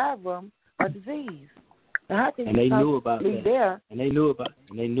 4 or 5 of them a disease. Now, and they knew about that. There? And they knew about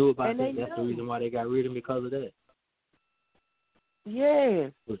that. That's the reason why they got rid of him, because of that.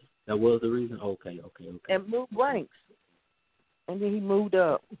 Yes. That was the reason? Okay. And moved ranks. And then he moved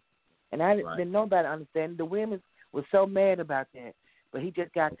up. And I didn't nobody understand. The women were so mad about that. But he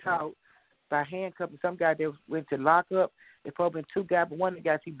just got caught by handcuffing some guy that went to lock up. There probably been 2 guys, but one of the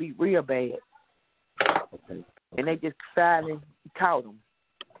guys he beat real bad. Okay. And they just finally caught him.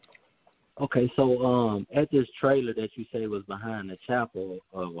 Okay, so at this trailer that you say was behind the chapel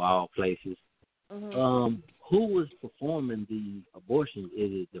of all places, who was performing the abortions?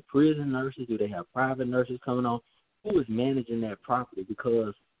 Is it the prison nurses? Do they have private nurses coming on? Who is managing that property?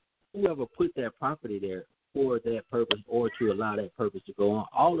 Because whoever put that property there for that purpose or to allow that purpose to go on,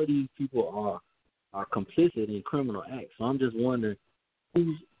 all of these people are complicit in criminal acts. So I'm just wondering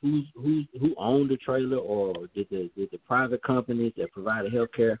who owned the trailer, or did the private companies that provided health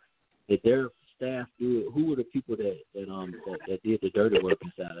care, did their staff do it? Who were the people that did the dirty work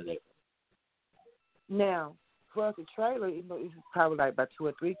inside of that? Now, for us, a trailer, it's probably like about 2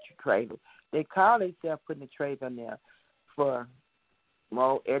 or 3 trailers. They call themselves putting the trailer in there for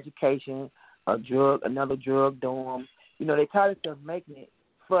more education, another drug dorm. They call themselves making it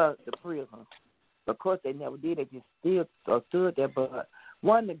for the prison. Of course, they never did. They just still stood there. But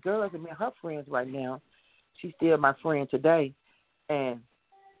one of the girls, her friends right now, she's still my friend today. And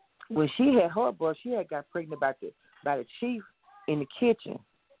when she had her birth, she had got pregnant by the chief in the kitchen.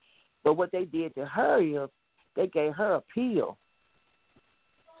 But what they did to her is they gave her a pill.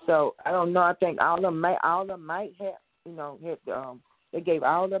 So I don't know. I think all of them might have, they gave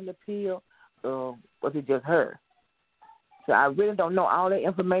all of them the pill. Was it just her? So I really don't know all the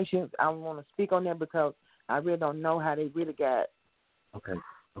information. I don't want to speak on that because I really don't know how they really got. Okay.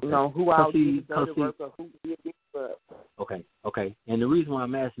 Who all did the work or who did it. But. Okay. And the reason why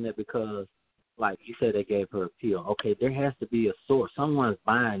I'm asking that because, like you said, they gave her a pill. Okay, there has to be a source. Someone's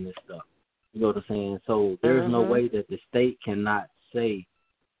buying this stuff. You know what I'm saying? So there's no way that the state can say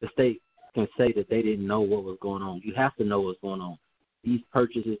that they didn't know what was going on. You have to know what's going on. These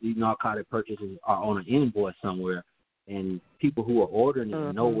purchases, these narcotic purchases are on an invoice somewhere, and people who are ordering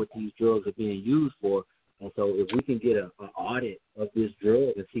it know what these drugs are being used for. And so if we can get an audit of this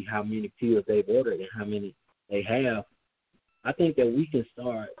drug and see how many pills they've ordered and how many they have, I think that we can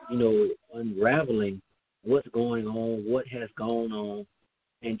start, unraveling what's going on, what has gone on,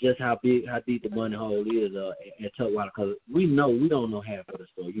 and just how deep the money hole is at Tutwiler. Because we don't know half of the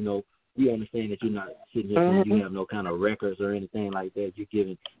story. We understand that you're not sitting here saying you have no kind of records or anything like that. You're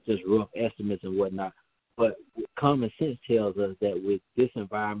giving just rough estimates and whatnot. But common sense tells us that with this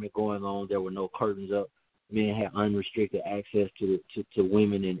environment going on, there were no curtains up. Men had unrestricted access to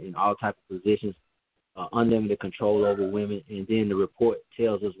women in all types of positions, unlimited control over women, and then the report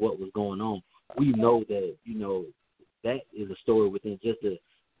tells us what was going on. We know that, that is a story within just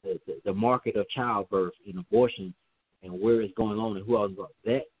the market of childbirth and abortion and where it's going on and who else.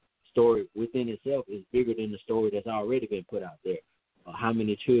 That story within itself is bigger than the story that's already been put out there. How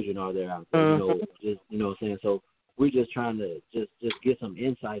many children are there out there? What I'm saying? So we're just trying to just get some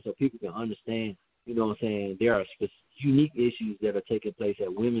insight so people can understand, there are unique issues that are taking place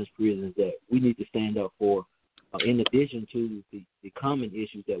at women's prisons that we need to stand up for, in addition to the common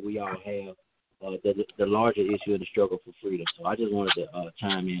issues that we all have, the larger issue of the struggle for freedom. So I just wanted to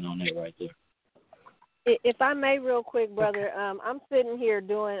chime in on that right there. If I may, real quick, brother, I'm sitting here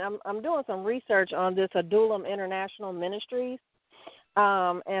I'm doing some research on this Adullam International Ministries,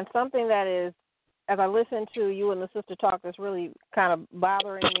 and something that is, as I listen to you and the sister talk, that's really kind of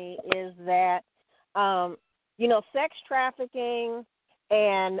bothering me is that, sex trafficking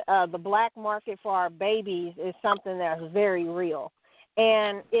and the black market for our babies is something that's very real.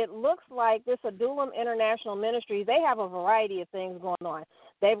 And it looks like this Adullam International Ministries, they have a variety of things going on.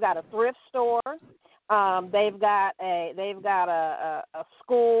 They've got a thrift store. They've got a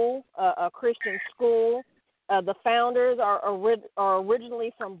school, a Christian school. The founders are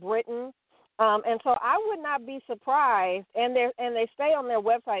originally from Britain, and so I would not be surprised. And they say on their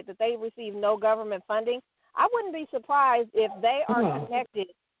website that they receive no government funding. I wouldn't be surprised if they are connected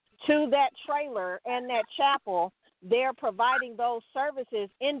to that trailer and that chapel. They're providing those services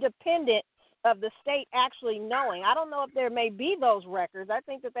independent of the state actually knowing. I don't know if there may be those records. I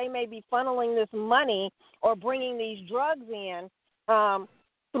think that they may be funneling this money or bringing these drugs in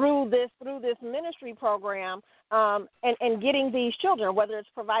through this ministry program and getting these children, whether it's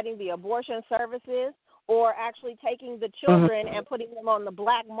providing the abortion services or actually taking the children and putting them on the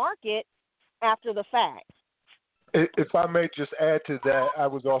black market after the fact. If I may just add to that, I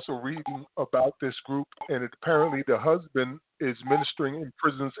was also reading about this group, and apparently the husband is ministering in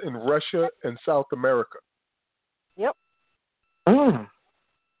prisons in Russia and South America. Yep.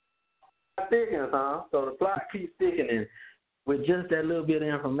 Thickens, huh? So the plot keeps thickening. With just that little bit of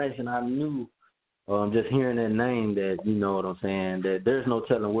information, I knew, just hearing that name, that, you know what I'm saying, that there's no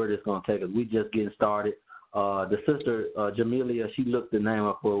telling where this is going to take us. We just getting started. The sister, Jamelia, she looked the name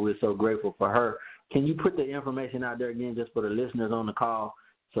up for it. We're so grateful for her. Can you put the information out there again just for the listeners on the call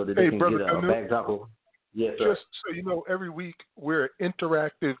so that they can get a backdrop of? Yes, sir. Just so you know, every week we're an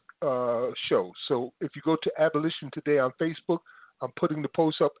interactive show. So if you go to Abolition Today on Facebook, I'm putting the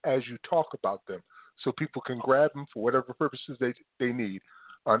posts up as you talk about them, so people can grab them for whatever purposes they need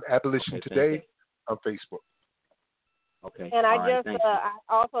on Abolition Today on Facebook. Okay. And I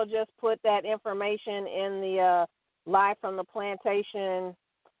also just put that information in the Live from the Plantation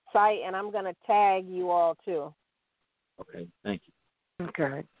site, and I'm going to tag you all too. Okay, thank you.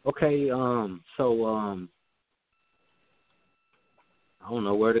 Okay. Okay, so I don't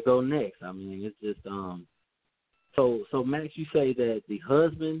know where to go next. I mean, it's just so Max, you say that the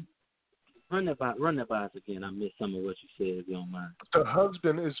husband, run that by us again. I missed some of what you said, if you don't mind. The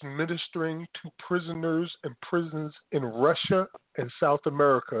husband is ministering to prisoners in prisons in Russia and South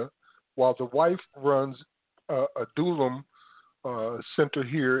America, while the wife runs a Dulam center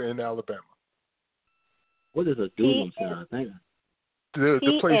here in Alabama. What is a Dulam center? I think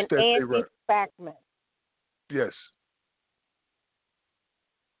the place that they run. Backman. Yes.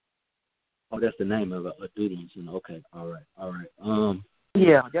 Oh, that's the name of it, a Dulam center. Okay, all right.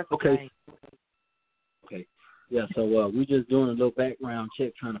 Yeah, that's okay. Okay. Yeah, so we're just doing a little background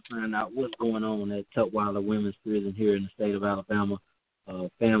check, trying to find out what's going on at Tutwiler Women's Prison here in the state of Alabama.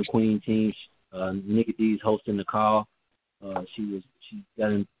 Fam Queen team, Nikki D's hosting the call. She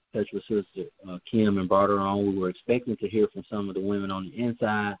got in touch with Sister Kim and brought her on. We were expecting to hear from some of the women on the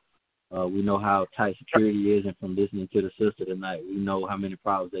inside. We know how tight security is, and from listening to the sister tonight, we know how many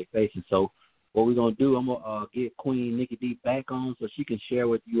problems they're facing. So what we're going to do, I'm going to get Queen Nikki D back on so she can share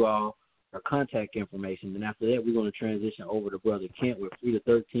with you all her contact information. And after that, we're going to transition over to Brother Kent with Free the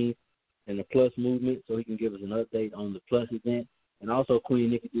 13th and the Plus movement, so he can give us an update on the Plus event. And also, Queen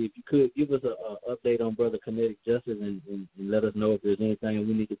Nikki D, if you could give us an update on Brother Kinetic Justice and let us know if there's anything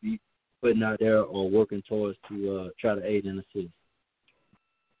we need to be putting out there or working towards to try to aid and assist.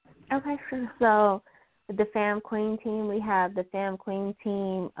 Okay, sure. So with the Fam Queen team, we have the Fam Queen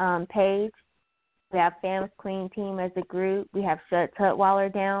team page. We have Fam Queen team as a group. We have Shut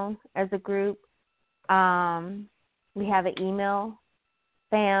Tutwiler Down as a group. We have an email,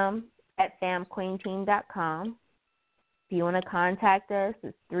 fam@famqueenteam.com. If you want to contact us,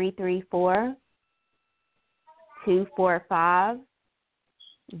 it's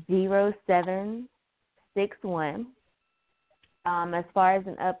 334-245-0761. As far as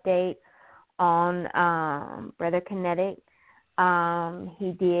an update on Brother Kinetic,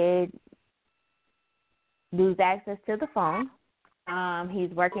 he did lose access to the phone.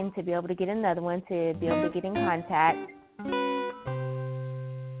 He's working to be able to get another one to be able to get in contact.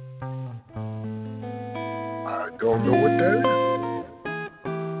 I don't know what that is.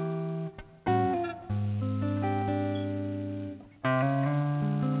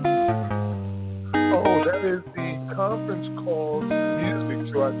 Oh, that is the conference call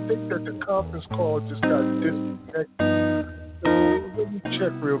music. So I think that the conference call just got disconnected. So let me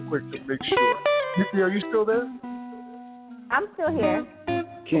check real quick to make sure. Nikki, are you still there? I'm still here.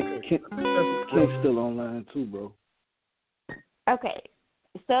 Kent's still online too, bro. Okay.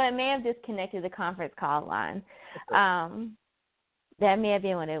 So it may have disconnected the conference call line. That may have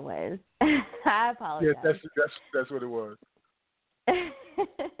been what it was. I apologize. Yeah, that's what it was.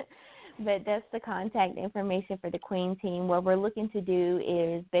 But that's the contact information for the Queen team. What we're looking to do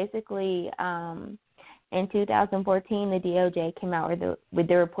is basically in 2014, the DOJ came out with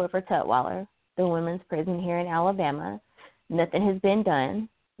the report for Tutwiler, the women's prison here in Alabama. Nothing has been done.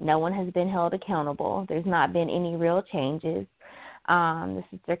 No one has been held accountable. There's not been any real changes. The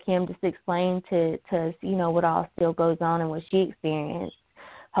Sister Kim just explained to us, what all still goes on and what she experienced.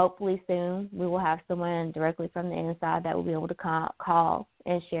 Hopefully soon we will have someone directly from the inside that will be able to call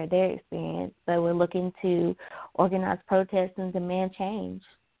and share their experience. But we're looking to organize protests and demand change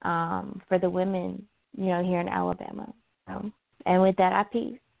for the women, here in Alabama. And with that, I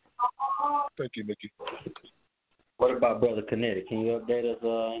peace. Thank you, Nikki. What about Brother Kinetic? Can you update us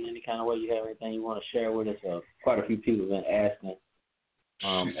in any kind of way? You have anything you want to share with us? Quite a few people have been asking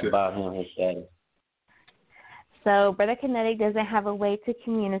about him, his status. So Brother Kinetic doesn't have a way to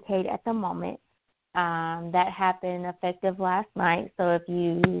communicate at the moment. That happened effective last night. So if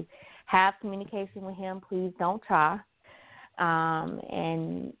you have communication with him, please don't try.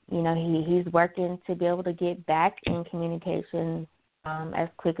 And, he's working to be able to get back in communication as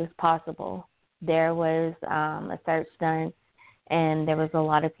quick as possible. There was a search done, and there was a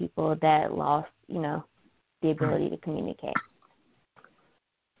lot of people that lost, the ability to communicate.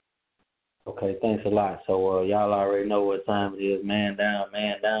 Okay, thanks a lot. So y'all already know what time it is. Man down.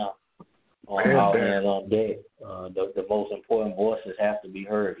 On all hands on deck. The most important voices have to be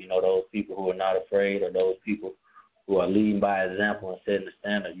heard. Those people who are not afraid, or those people who are leading by example and setting the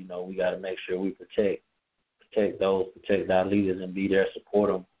standard. We got to make sure we protect our leaders and be there, support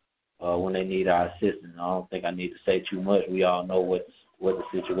them when they need our assistance. I don't think I need to say too much. We all know what the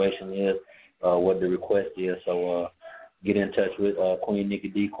situation is, what the request is. So get in touch with Queen Nikki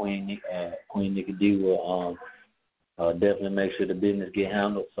D. Queen Nikki D will definitely make sure the business get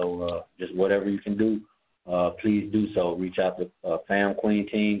handled. So just whatever you can do, please do so. Reach out to Fam Queen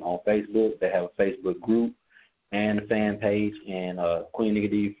Team on Facebook. They have a Facebook group and a fan page. And Queen Nikki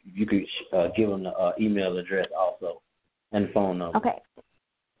D, you could give them the email address also and the phone number. Okay.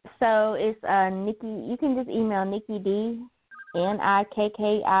 So it's Nikki. You can just email Nikki D,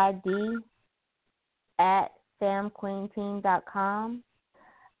 NIKKID @famqueenteam.com.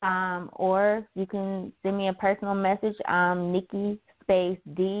 Or you can send me a personal message. Nikki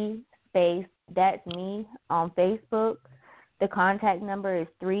D that's me on Facebook. The contact number is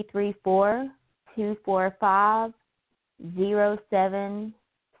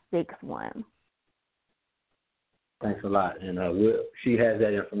 334-245-0761. Thanks a lot. And she has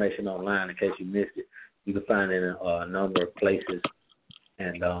that information online in case you missed it. You can find it in a number of places.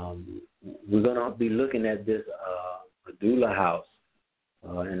 And we're going to be looking at this Adula house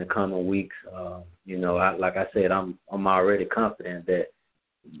in the coming weeks. Like I said, I'm already confident that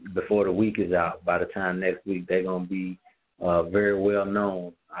before the week is out, by the time next week, they're going to be very well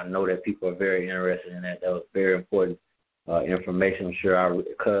known. I know that people are very interested in that. That was very important information, I'm sure,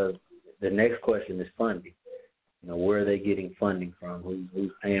 because the next question is funding. Where are they getting funding from?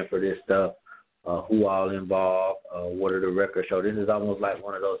 Who's paying for this stuff? Who all involved? What are the records show? This is almost like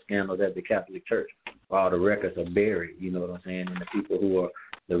one of those scandals at the Catholic Church where all the records are buried, you know what I'm saying? And the people who are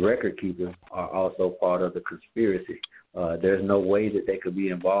the record keepers are also part of the conspiracy. There's no way that they could be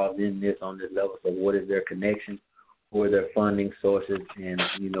involved in this on this level. So what is their connection? Who are their funding sources? And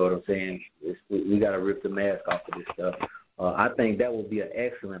you know what I'm saying? We got to rip the mask off of this stuff. I think that would be an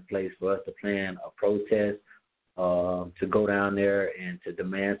excellent place for us to plan a protest, to go down there and to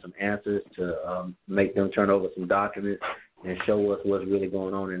demand some answers, to make them turn over some documents and show us what's really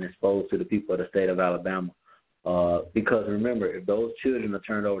going on and expose to the people of the state of Alabama. Because remember, if those children are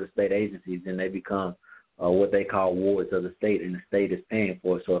turned over to state agencies, then they become what they call wards of the state, and the state is paying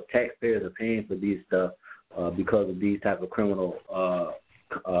for it. So if taxpayers are paying for these stuff because of these type of criminal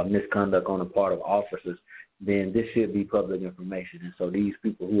misconduct on the part of officers, then this should be public information. And so these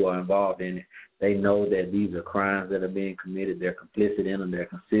people who are involved in it, they know that these are crimes that are being committed. They're complicit in them. They're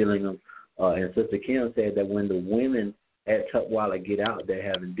concealing them. And Sister Kim said that when the women at Tutwiler get out, they're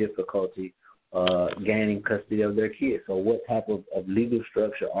having difficulty gaining custody of their kids. So what type of legal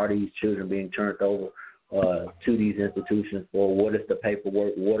structure are these children being turned over to these institutions for? What is the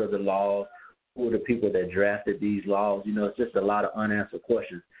paperwork? What are the laws? Who are the people that drafted these laws? It's just a lot of unanswered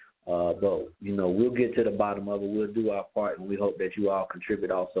questions. But, we'll get to the bottom of it. We'll do our part, and we hope that you all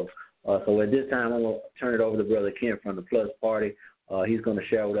contribute also. So at this time, I'm going to turn it over to Brother Ken from the Plus Party. He's going to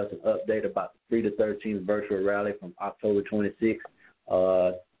share with us an update about the 3 to 13 virtual rally from October 26th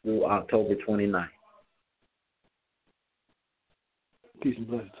through October 29th. Peace and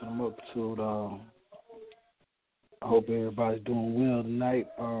blessings to the multitude. I hope everybody's doing well tonight.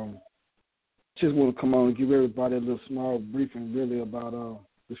 Just want to come on and give everybody a little small briefing really about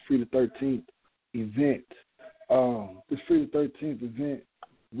this Free the 13th event. This Free the 13th event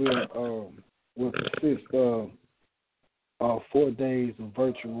will consist of 4 days of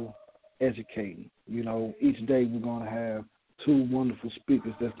virtual educating. Each day we're going to have 2 wonderful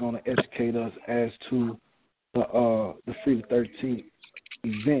speakers that's going to educate us as to the Free the 13th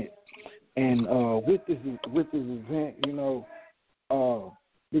event. And with this event, we're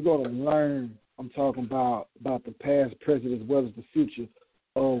going to learn. I'm talking about the past, present, as well as the future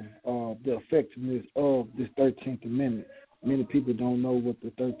of the effectiveness of this 13th Amendment. Many people don't know what the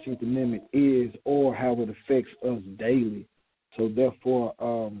 13th Amendment is or how it affects us daily. So therefore,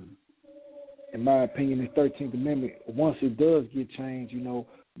 in my opinion, the 13th Amendment, once it does get changed,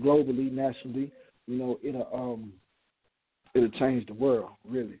 globally, nationally, it'll change the world,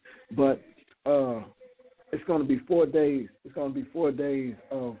 really. But it's going to be 4 days. It's going to be 4 days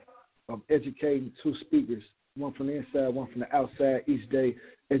of educating 2 speakers, one from the inside, one from the outside, each day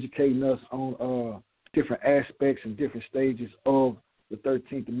educating us on different aspects and different stages of the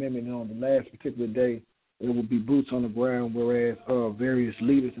 13th Amendment. And on the last particular day, it will be boots on the ground, whereas various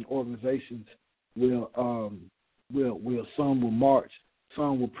leaders and organizations will some will march,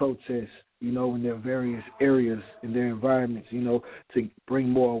 some will protest, in their various areas, in their environments, to bring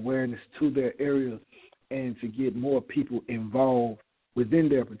more awareness to their areas and to get more people involved within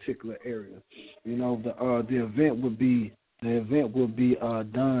their particular area. The event will be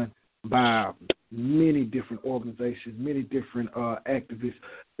done by many different organizations, many different activists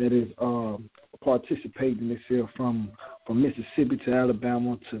that is participating in this here from Mississippi to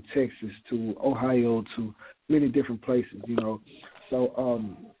Alabama to Texas to Ohio to many different places, you know. So,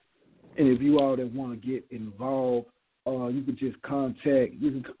 and if you all that want to get involved, you can just contact.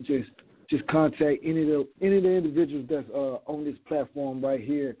 You can just contact any of the individuals that's on this platform right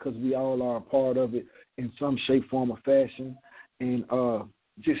here, because we all are a part of it in some shape, form, or fashion, and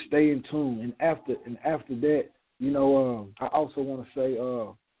just stay in tune. And after that, you know, I also want to say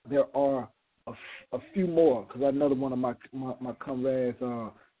there are a few more, because another one of my comrades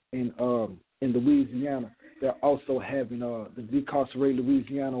in Louisiana, they're also having the Decarcerate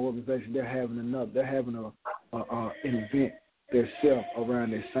Louisiana organization. They're having an event themselves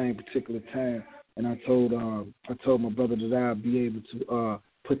around that same particular time, and I told my brother that I'll be able to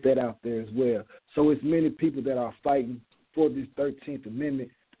put that out there as well. So it's many people that are fighting for this 13th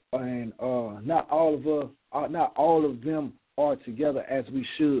Amendment, and not all of them are together as we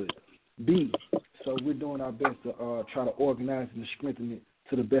should be. So we're doing our best to try to organize and strengthen it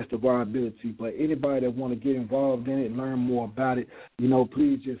to the best of our ability. But anybody that want to get involved in it, learn more about it, you know,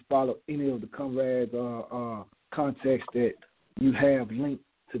 please just follow any of the comrades contacts that you have linked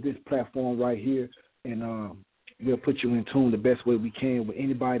to this platform right here, and we'll put you in tune the best way we can with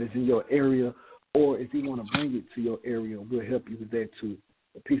anybody that's in your area, or if you want to bring it to your area, we'll help you with that too.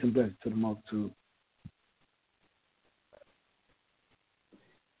 Peace and blessings to the multitude.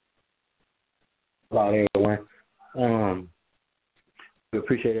 Hello, everyone. We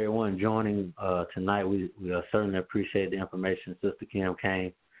appreciate everyone joining tonight. We certainly appreciate the information Sister Kim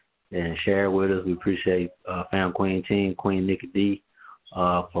came and shared with us. We appreciate Fam Queen Team, Queen Nikki D,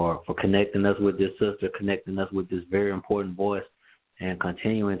 for connecting us with this sister, connecting us with this very important voice, and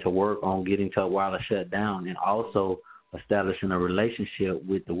continuing to work on getting Tutwiler shut down, and also establishing a relationship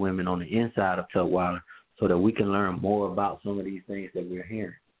with the women on the inside of Tutwiler so that we can learn more about some of these things that we're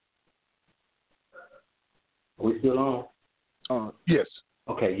hearing. Are we still on? Yes.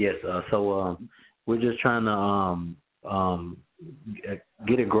 Okay, yes. So we're just trying to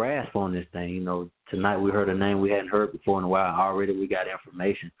get a grasp on this thing. You know, tonight we heard a name we hadn't heard before in a while. Already we got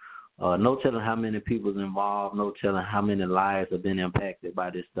information. No telling how many people's involved, no telling how many lives have been impacted by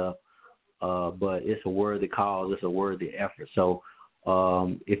this stuff. But it's a worthy cause, it's a worthy effort. So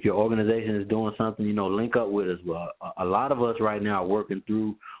if your organization is doing something, you know, link up with us. Well, a lot of us right now are working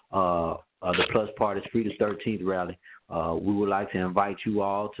through the Plus Party's Free the 13th rally. We would like to invite you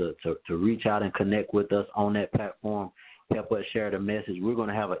all to reach out and connect with us on that platform. Help us share the message. We're going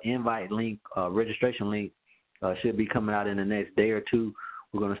to have an invite link, registration link, should be coming out in the next day or two.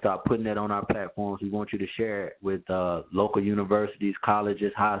 We're going to start putting that on our platforms. We want you to share it with local universities,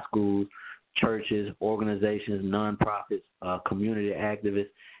 colleges, high schools, churches, organizations, nonprofits, community activists.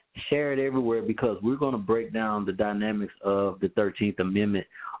 Share it everywhere, because we're going to break down the dynamics of the 13th Amendment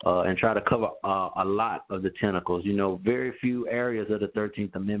and try to cover a lot of the tentacles. You know, very few areas of the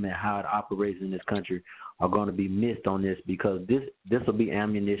 13th Amendment, how it operates in this country, are going to be missed on this, because this will be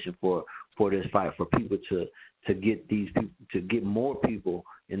ammunition for this fight, for people to get these people, to get more people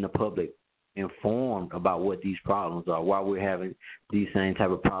in the public informed about what these problems are, why we're having these same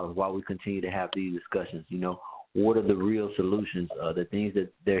type of problems, why we continue to have these discussions. You know, what are the real solutions? The things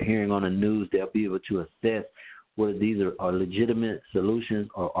that they're hearing on the news, they'll be able to assess whether these are legitimate solutions,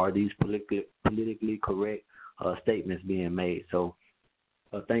 or are these politically correct statements being made. So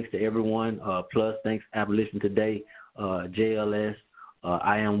thanks to everyone. Plus, thanks Abolition Today, JLS,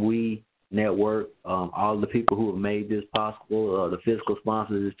 I Am We Network, all the people who have made this possible, the fiscal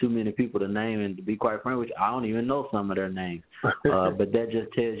sponsors. There's too many people to name, and to be quite frank with you, I don't even know some of their names. But that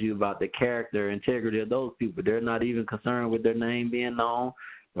just tells you about the character, integrity of those people. They're not even concerned with their name being known,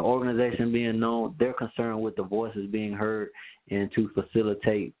 the organization being known. They're concerned with the voices being heard, and to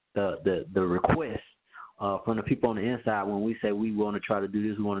facilitate the request from the people on the inside. When we say we want to try to do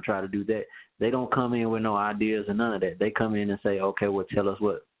this, we want to try to do that, they don't come in with no ideas or none of that. They come in and say, okay, well, tell us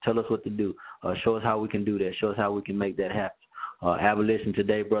what to do. Show us how we can do that. Show us how we can make that happen. Abolition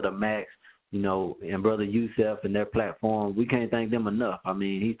Today, Brother Max, you know, and Brother Youssef and their platform, we can't thank them enough. I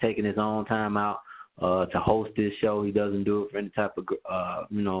mean, he's taking his own time out to host this show. He doesn't do it for any type of,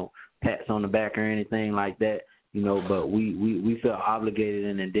 you know, pats on the back or anything like that. You know, but we feel obligated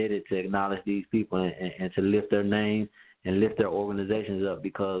and indebted to acknowledge these people and to lift their names and lift their organizations up,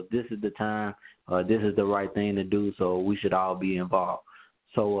 because this is the time, this is the right thing to do, so we should all be involved.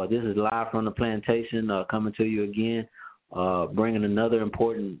 So this is live from the Plantation, coming to you again, bringing another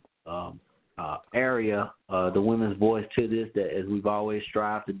important area, the women's voice to this, that as we've always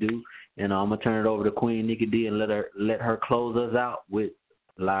strived to do. And I'm going to turn it over to Queen Nikki D and let her close us out with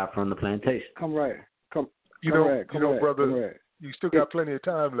live from the plantation. Come right. Come brother, right. you still got plenty of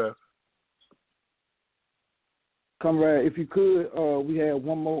time left. Come right. If you could, we had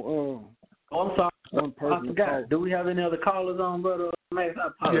one more. I'm sorry. One person. I forgot. Do we have any other callers on, brother Max? I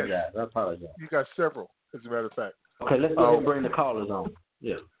apologize. Yes. I apologize. You got several, as a matter of fact. Okay, let's go ahead and bring the callers on.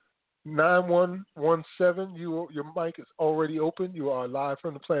 Yeah. 9117, your mic is already open. You are live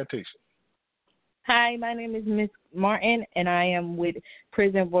from the plantation. Hi, my name is Miss Martin, and I am with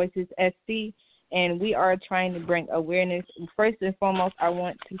Prison Voices SC, and we are trying to bring awareness. First and foremost, I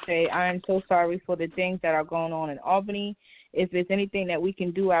want to say I am so sorry for the things that are going on in Albany. If there's anything that we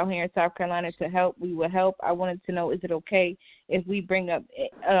can do out here in South Carolina to help, we will help. I wanted to know, is it okay if we bring up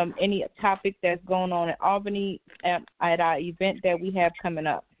any topic that's going on in Albany at our event that we have coming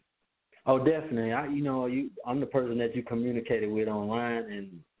up? Oh, definitely. I'm the person that you communicated with online,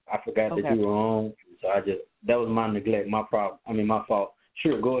 and I forgot that you were on. So that was my neglect, my problem. My fault.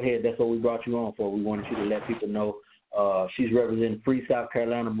 Sure, go ahead. That's what we brought you on for. We wanted you to let people know she's representing Free South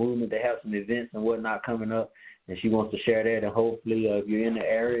Carolina movement. They have some events and whatnot coming up, and she wants to share that. And hopefully, if you're in the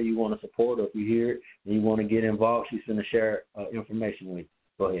area, you want to support her. If you hear it and you want to get involved, she's going to share information with you.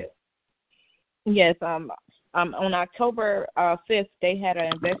 Go ahead. Yes, on October 5th, they had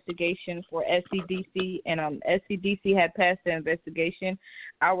an investigation for SCDC, and SCDC had passed the investigation.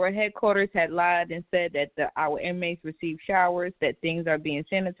 Our headquarters had lied and said that our inmates received showers, that things are being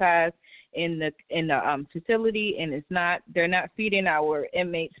sanitized in the facility, and it's not. They're not feeding our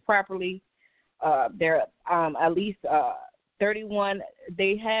inmates properly. There at least 31.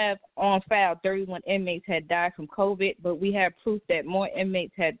 They have on file 31 inmates had died from COVID, but we have proof that more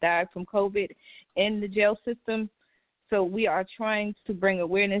inmates had died from COVID in the jail system. So we are trying to bring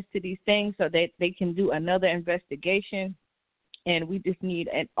awareness to these things so that they can do another investigation, and we just need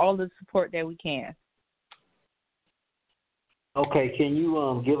all the support that we can. Okay, can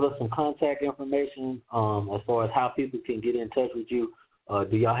you give us some contact information as far as how people can get in touch with you?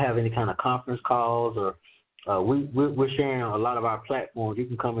 Do y'all have any kind of conference calls, or we're sharing a lot of our platforms? You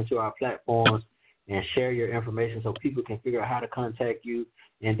can come into our platforms and share your information so people can figure out how to contact you,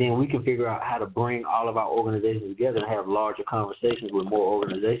 and then we can figure out how to bring all of our organizations together and have larger conversations with more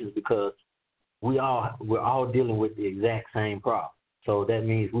organizations, because we're all dealing with the exact same problem. So that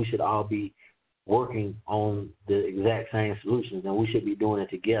means we should all be working on the exact same solutions, and we should be doing it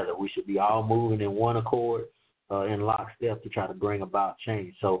together. We should be all moving in one accord, in lockstep, to try to bring about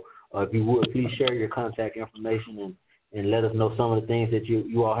change. So if you would, please share your contact information and let us know some of the things that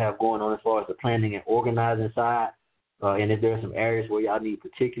you all have going on as far as the planning and organizing side. And if there are some areas where y'all need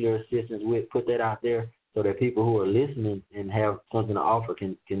particular assistance with, put that out there so that people who are listening and have something to offer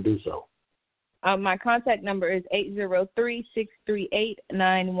can do so. My contact number is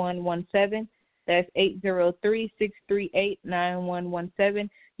 803-638-9117. That's 803-638-9117.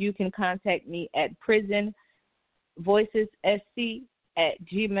 You can contact me at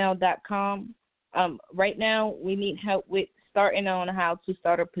prisonvoicessc@gmail.com. Right now, we need help with starting on how to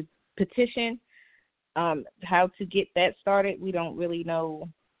start a petition, how to get that started. We don't really know.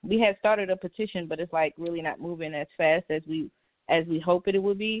 We have started a petition, but it's like really not moving as fast as we hope it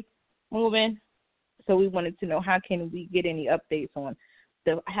would be moving. So we wanted to know, how can we get any updates on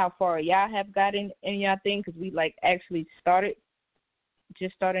how far y'all have gotten in y'all thing, because we actually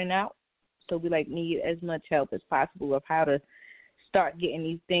just starting out. So we need as much help as possible of how to start getting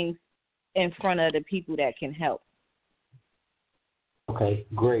these things in front of the people that can help. Okay,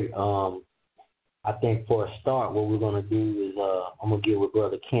 great. I think for a start, what we're going to do is I'm going to get with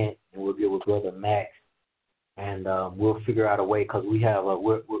Brother Kent and we'll get with Brother Max, and we'll figure out a way, because we have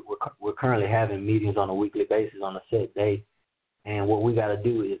we're currently having meetings on a weekly basis on a set day, and what we got to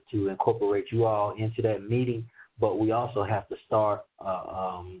do is to incorporate you all into that meeting, but we also have to start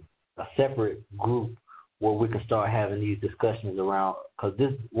a separate group where we can start having these discussions around, because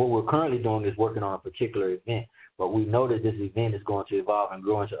what we're currently doing is working on a particular event, but we know that this event is going to evolve and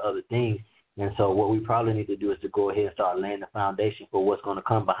grow into other things. And so what we probably need to do is to go ahead and start laying the foundation for what's going to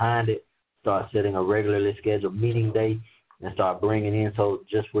come behind it, start setting a regularly scheduled meeting day, and start bringing in, so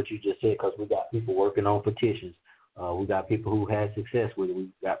just what you just said, because we got people working on petitions. We got people who had success with it. We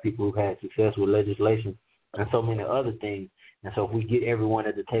got people who had success with legislation and so many other things. And so if we get everyone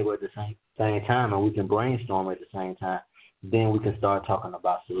at the table at the same time and we can brainstorm at the same time, then we can start talking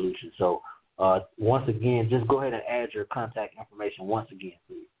about solutions. So once again, just go ahead and add your contact information once again,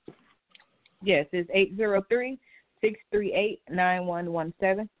 please. Yes, it's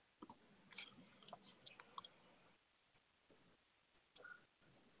 803-638-9117.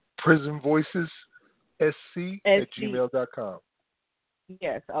 prisonvoicessc@gmail.com.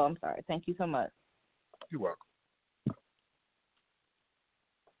 Yes. Oh, I'm sorry. Thank you so much. You're welcome.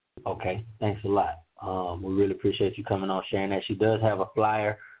 Okay, thanks a lot. We really appreciate you coming on, sharing that. She does have a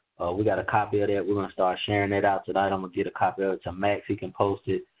flyer. We got a copy of that. We're going to start sharing that out tonight. I'm going to get a copy of it to Max. He can post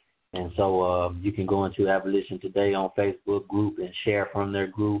it. And so you can go into Abolition Today on Facebook group and share from their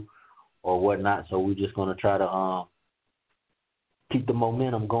group or whatnot. So we're just going to try to keep the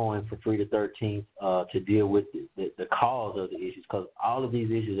momentum going for Free the 13th to deal with the cause of the issues, because all of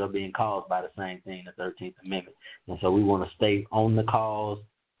these issues are being caused by the same thing, the 13th Amendment. And so we want to stay on the cause,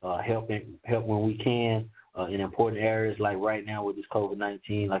 help when we can in important areas like right now with this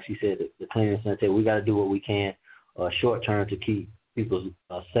COVID-19. Like she said, the cleaning center, we got to do what we can short term to keep people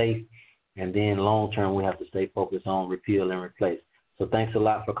safe, and then long term we have to stay focused on repeal and replace. So thanks a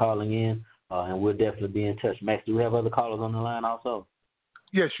lot for calling in. And we'll definitely be in touch. Max, do we have other callers on the line also?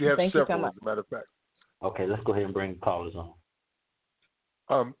 Yes, you have Thank you several, so as a matter of fact. Okay, let's go ahead and bring the callers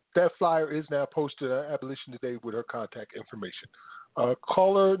on. That flyer is now posted on Abolition Today with her contact information.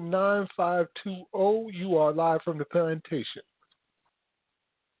 Caller 9520, you are live from the Plantation.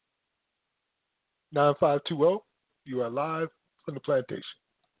 9520, you are live from the Plantation.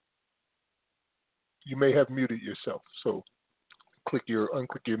 You may have muted yourself, so unclick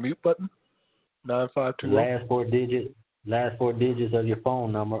your mute button. 9520. Last four digits of your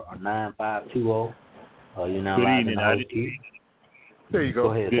phone number are 9520. You're now Good live evening. in the host queue. There you go. Go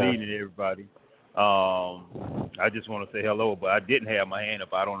ahead, Good sir. evening, everybody. I just want to say hello, but I didn't have my hand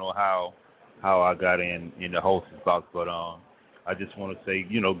up. I don't know how I got in the host's box, but I just want to say,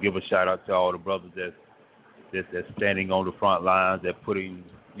 give a shout out to all the brothers that's standing on the front lines, that putting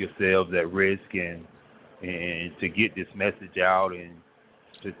yourselves at risk and to get this message out and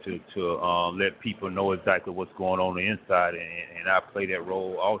to let people know exactly what's going on the inside, and I play that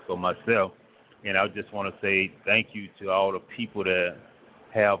role also myself. And I just want to say thank you to all the people that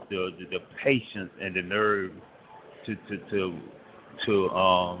have the patience and the nerve to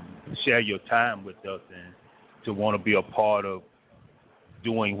share your time with us and to want to be a part of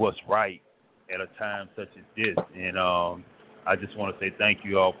doing what's right at a time such as this. And I just want to say thank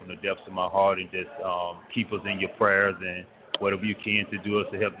you all from the depths of my heart, and just keep us in your prayers and whatever you can to do us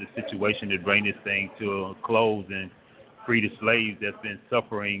to help this situation to bring this thing to a close and free the slaves that's been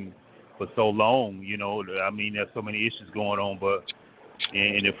suffering for so long. I mean, there's so many issues going on, but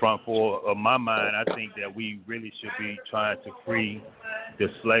in the front four of my mind, I think that we really should be trying to free the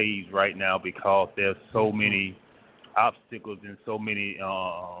slaves right now, because there's so many obstacles and so many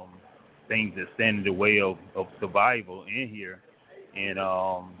things that stand in the way of survival in here. And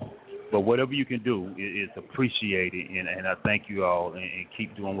but whatever you can do is appreciated, and I thank you all, and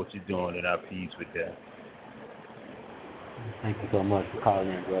keep doing what you're doing, and I'm pleased with that. Thank you so much for calling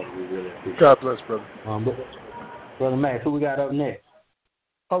in, brother. We really appreciate it. God bless, brother. Brother Max, who we got up next?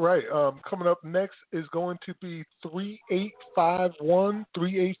 All right. Coming up next is going to be 3851.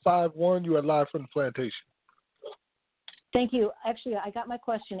 3851, you are live from the Plantation. Thank you. Actually, I got my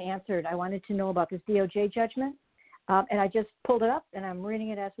question answered. I wanted to know about this DOJ judgment, and I just pulled it up, and I'm reading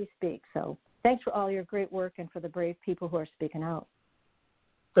it as we speak. So thanks for all your great work and for the brave people who are speaking out.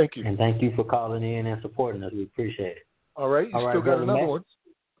 Thank you. And thank you for calling in and supporting us. We appreciate it. All right. You still got another one.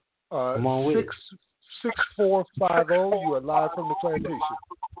 Come on with it. 6450, you are live from the Plantation.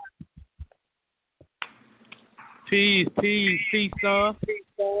 Peace, son.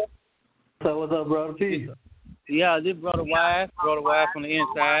 So what's up, brother? Peace. Yeah, this brother Wise from the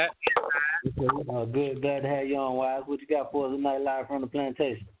inside. Good, glad to have you on, Wise. What you got for us tonight, live from the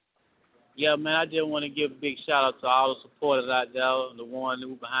Plantation? Yeah, man, I just want to give a big shout out to all the supporters out there, the ones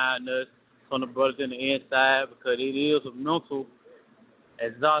who behind us, from the brothers in the inside, because it is a mental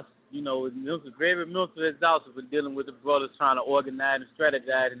exhaustion. It's very mental exhaustion for dealing with the brothers trying to organize and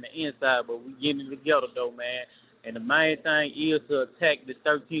strategize in the inside, but we getting it together though, man. And the main thing is to attack the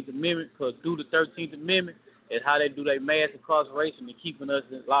 13th Amendment, because through the 13th Amendment is how they do their mass incarceration and keeping us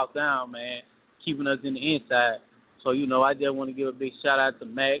locked down, man, keeping us in the inside. So, I just want to give a big shout out to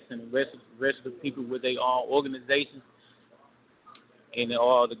Max and the rest of the people with their own organizations and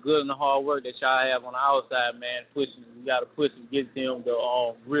all the good and the hard work that y'all have on the outside, man. We got to push and get them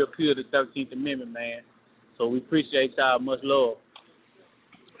to repeal the 13th Amendment, man. So we appreciate y'all. Much love.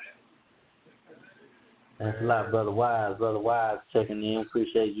 Thanks a lot, Brother Wise. Brother Wise checking in.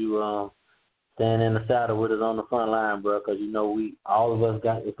 Appreciate you standing in the saddle with us on the front line, bro, because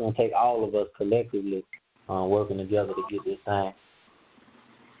it's going to take all of us collectively working together to get this thing.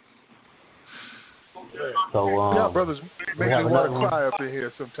 So, yeah, brothers, make me want to cry up in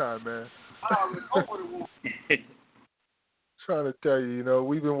here sometime, man. Trying to tell you,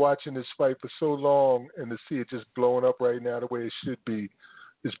 we've been watching this fight for so long, and to see it just blowing up right now the way it should be,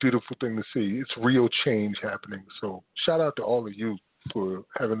 it's a beautiful thing to see. It's real change happening. So shout out to all of you for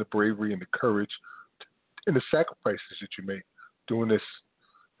having the bravery and the courage and the sacrifices that you make doing this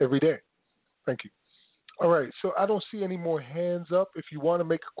every day. Thank you. All right, so I don't see any more hands up. If you want to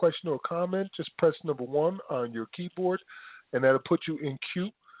make a question or a comment, just press number 1 on your keyboard, and that'll put you in queue.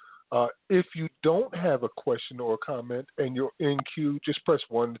 If you don't have a question or a comment and you're in queue, just press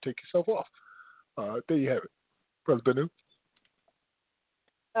 1 to take yourself off. There you have it. Brother Benu.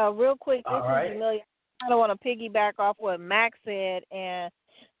 Real quick, this All right. is Amelia. I don't want to piggyback off what Max said, and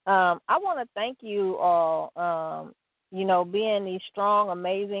I want to thank you all, being these strong,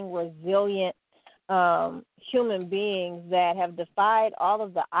 amazing, resilient human beings that have defied all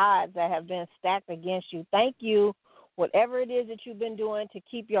of the odds that have been stacked against you. Thank you, whatever it is that you've been doing to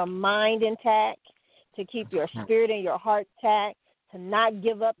keep your mind intact, to keep your spirit and your heart intact, to not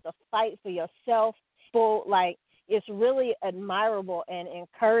give up the fight for yourself. It's really admirable and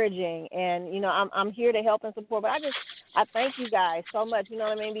encouraging, and I'm here to help and support. But I thank you guys so much. You know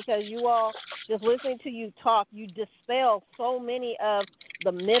what I mean? Because you all, just listening to you talk, you dispel so many of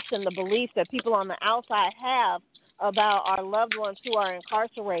the myths and the beliefs that people on the outside have about our loved ones who are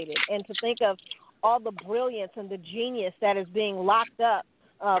incarcerated, and to think of all the brilliance and the genius that is being locked up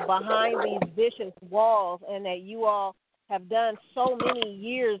behind these vicious walls, and that you all have done so many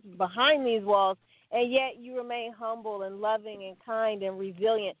years behind these walls. And yet you remain humble and loving and kind and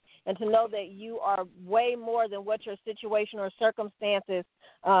resilient, and to know that you are way more than what your situation or circumstances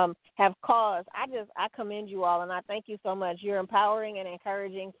have caused. I commend you all, and I thank you so much. You're empowering and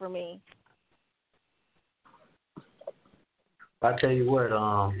encouraging for me. I tell you what,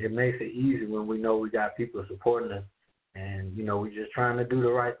 it makes it easy when we know we got people supporting us, and we're just trying to do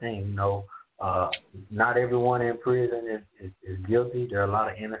the right thing. Not everyone in prison is guilty. There are a lot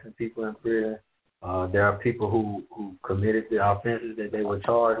of innocent people in prison. There are people who committed the offenses that they were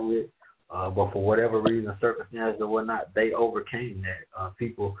charged with, but for whatever reason, circumstances or whatnot, they overcame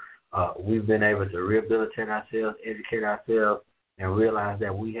that. We've been able to rehabilitate ourselves, educate ourselves, and realize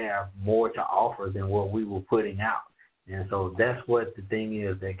that we have more to offer than what we were putting out. And so that's what the thing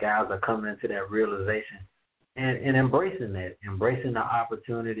is, that guys are coming into that realization and embracing that, embracing the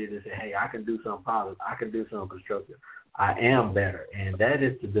opportunity to say, hey, I can do something positive. I can do something constructive. I am better. And that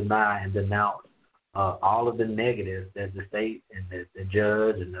is to deny and denounce all of the negatives that the state and the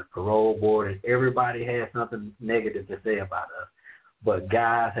judge and the parole board and everybody has something negative to say about us. But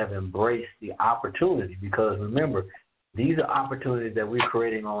guys have embraced the opportunity, because remember, these are opportunities that we're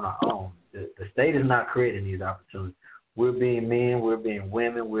creating on our own. The state is not creating these opportunities. We're being men, we're being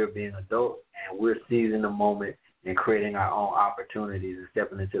women, we're being adults, and we're seizing the moment and creating our own opportunities and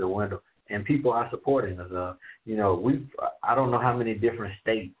stepping into the window. And people are supporting us. I don't know how many different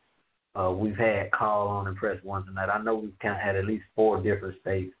states we've had call on and press one tonight. I know we've had at least 4 different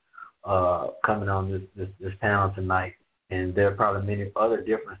states coming on this panel tonight, and there are probably many other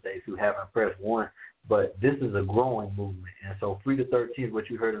different states who haven't pressed one. But this is a growing movement, and so Free the 13th, what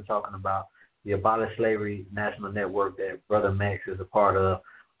you heard him talking about, the Abolish Slavery National Network that Brother Max is a part of.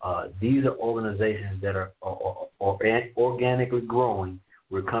 These are organizations that are organically growing.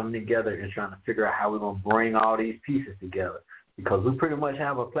 We're coming together and trying to figure out how we're going to bring all these pieces together, because we pretty much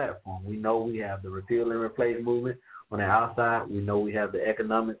have a platform. We know we have the repeal and replace movement on the outside. We know we have the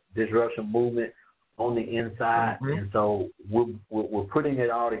economic disruption movement on the inside. Mm-hmm. And so we're putting it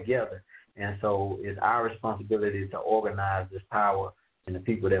all together. And so it's our responsibility to organize this power and the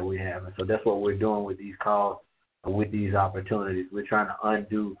people that we have. And so that's what we're doing with these calls, with these opportunities. We're trying to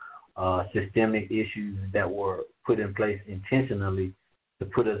undo systemic issues that were put in place intentionally to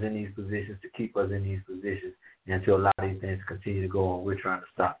put us in these positions, to keep us in these positions, and to allow these things to continue to go on. We're trying to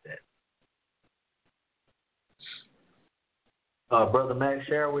stop that. Brother Max,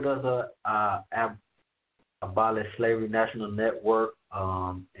 share with us Abolish Slavery National Network,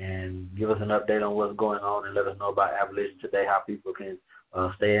 and give us an update on what's going on, and let us know about Abolition Today, how people can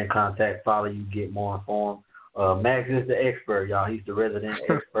stay in contact, follow you, get more informed. Max is the expert, y'all. He's the resident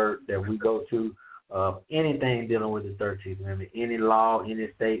expert that we go to. Anything dealing with the 13th Amendment, any law, any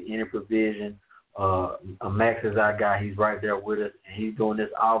state, any provision. Max is our guy. He's right there with us, and he's doing this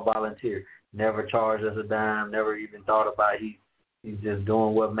all volunteer. Never charged us a dime, never even thought about it. He's just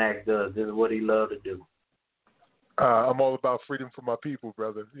doing what Max does. This is what he loves to do. I'm all about freedom for my people,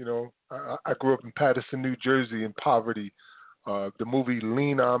 brother. I grew up in Paterson, New Jersey, in poverty. The movie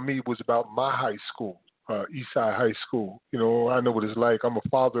Lean on Me was about my high school, Eastside High School. I know what it's like. I'm a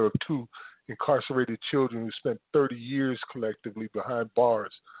father of 2 incarcerated children who spent 30 years collectively behind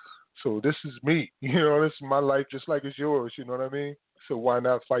bars. So this is me. This is my life just like it's yours. You know what I mean? So why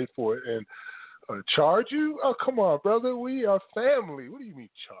not fight for it? And Charge you? Oh, come on, brother. We are family. What do you mean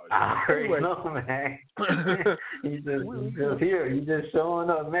charge you? I already know, man. you just here. You just showing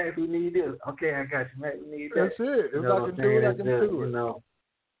up, Max. We need this. Okay, I got you, Max. We need that. That's it. If I can do it, I can do it.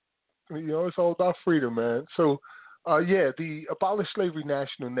 You know, it's all about freedom, man. So, the Abolish Slavery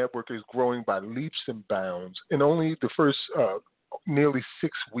National Network is growing by leaps and bounds. In only the first nearly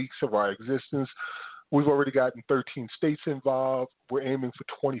 6 weeks of our existence, we've already gotten 13 states involved. We're aiming for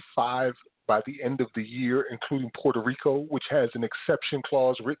 25 by the end of the year, including Puerto Rico, which has an exception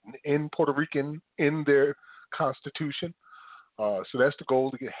clause written in Puerto Rican in their constitution. So that's the goal,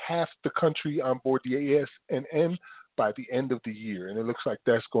 to get half the country on board the ASNN by the end of the year, and it looks like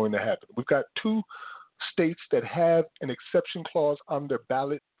that's going to happen. We've got 2 states that have an exception clause on their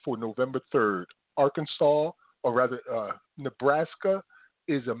ballot for November 3rd. Nebraska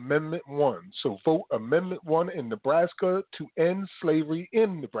is Amendment 1. So vote Amendment 1 in Nebraska to end slavery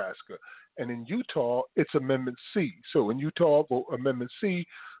in Nebraska. And in Utah, it's Amendment C. So in Utah, vote Amendment C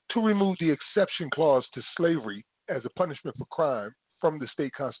to remove the exception clause to slavery as a punishment for crime from the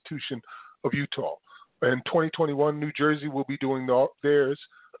state constitution of Utah. In 2021, New Jersey will be doing theirs,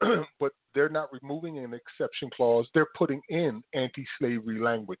 but they're not removing an exception clause. They're putting in anti-slavery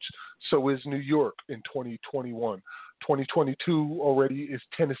language. So is New York in 2021. 2022 already is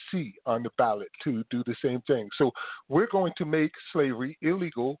Tennessee on the ballot to do the same thing. So we're going to make slavery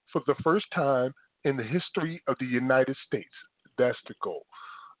illegal for the first time in the history of the United States. That's the goal.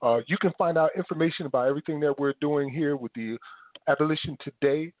 You can find out information about everything that we're doing here with the Abolition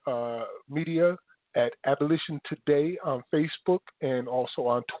Today media at Abolition Today on Facebook and also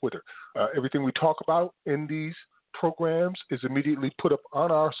on Twitter. Everything we talk about in these programs is immediately put up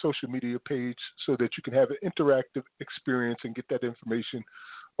on our social media page so that you can have an interactive experience and get that information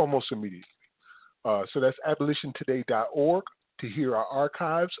almost immediately. So that's abolitiontoday.org to hear our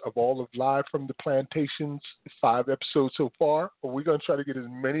archives of all of Live from the Plantation's 5 episodes so far. But we're going to try to get as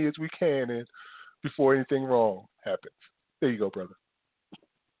many as we can in before anything wrong happens. There you go, brother.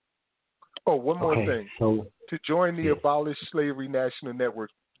 Oh, one more thing. So, to join the Abolish Slavery National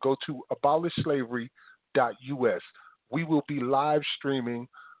Network, go to abolishslavery.us. We will be live streaming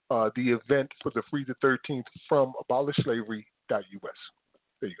the event for the Free the 13th from abolishslavery.us. There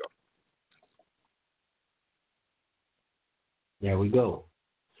you go. There we go.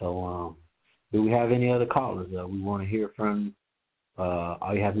 So, do we have any other callers? We want to hear from.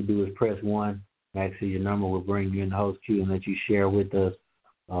 All you have to do is press 1. Max, your number will bring you in the host queue and let you share with us.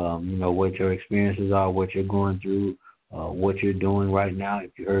 What your experiences are, what you're going through, what you're doing right now.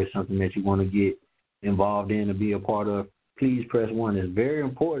 If you heard something that you want to get involved in and be a part of, please press 1. It's very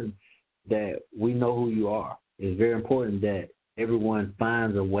important that we know who you are. It's very important that everyone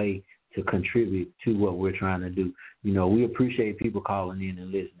finds a way to contribute to what we're trying to do. We appreciate people calling in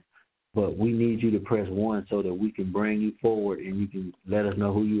and listening, but we need you to press 1 so that we can bring you forward and you can let us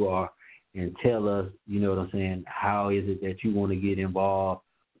know who you are and tell us, how is it that you want to get involved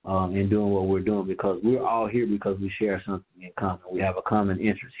in doing what we're doing, because we're all here because we share something in common. We have a common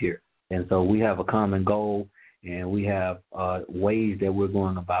interest here. And so we have a common goal, and we have ways that we're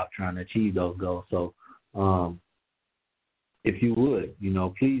going about trying to achieve those goals. So if you would,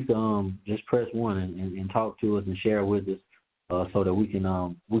 please just press 1 and talk to us and share with us so that we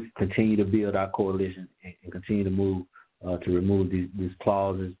can continue to build our coalition and continue to move to remove these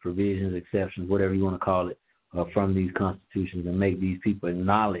clauses, provisions, exceptions, whatever you want to call it, from these constitutions and make these people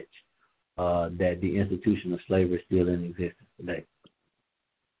acknowledge that the institution of slavery is still in existence today.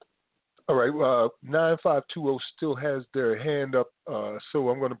 All right. 9520 still has their hand up, so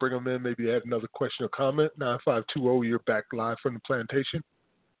I'm going to bring them in, maybe add another question or comment. 9520, you're back live from the plantation.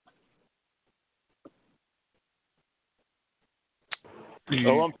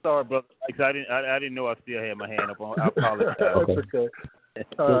 Oh, I'm sorry, brother. I didn't know I still had my hand up on. I apologize. That's okay. Any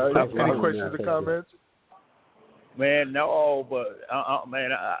questions or comments? Man, no, but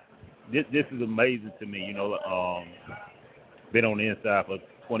this is amazing to me. Been on the inside for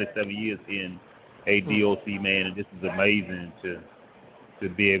 27 years in ADOC, man, and this is amazing to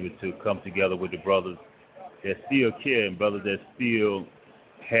be able to come together with the brothers that still care and brothers that still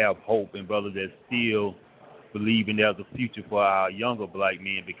have hope and brothers that still believing there's a future for our younger black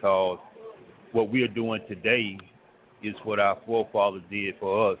men, because what we're doing today is what our forefathers did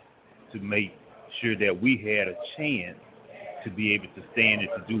for us to make sure that we had a chance to be able to stand and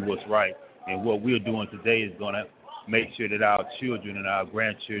to do what's right. And what we're doing today is going to make sure that our children and our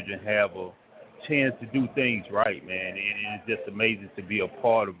grandchildren have a chance to do things right, man. And it's just amazing to be a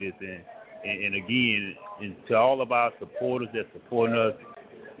part of this. And again, and to all of our supporters that supporting us,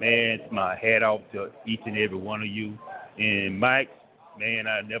 man, it's my hat off to each and every one of you. And Mike, man,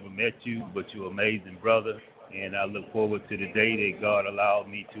 I never met you, but you're an amazing brother. And I look forward to the day that God allowed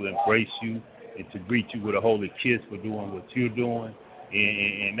me to embrace you and to greet you with a holy kiss for doing what you're doing.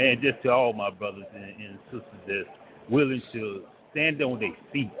 And man, just to all my brothers and sisters that's willing to stand on their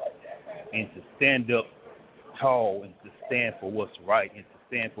feet and to stand up tall and to stand for what's right and to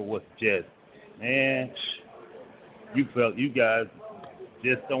stand for what's just. Man, you guys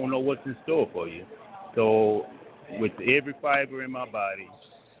just don't know what's in store for you. So with every fiber in my body,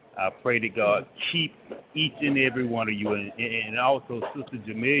 I pray to God keep each and every one of you. And also, Sister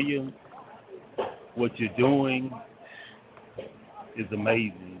Jamelia, what you're doing is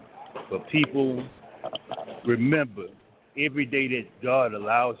amazing. But people, remember, every day that God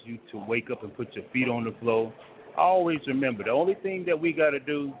allows you to wake up and put your feet on the floor, always remember, the only thing that we got to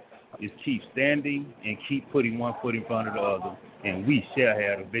do is keep standing and keep putting one foot in front of the other. And we shall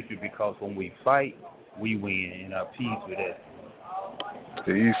have the victory, because when we fight, we win. And I peace with that.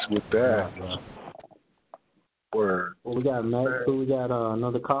 Peace with that. Word. Well, we got Matt. We got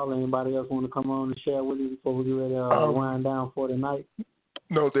another caller. Anybody else want to come on and share with us before we get ready to wind down for the night?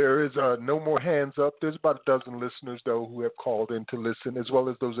 No, there is no more hands up. There's about a dozen listeners, though, who have called in to listen, as well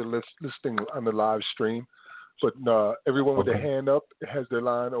as those who are listening on the live stream. But everyone with their hand up has their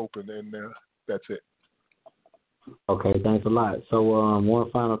line open, and that's it. Okay, thanks a lot. So one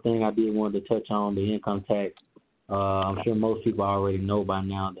final thing I did want to touch on, the income tax. I'm sure most people already know by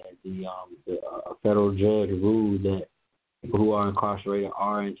now that the federal judge ruled that people who are incarcerated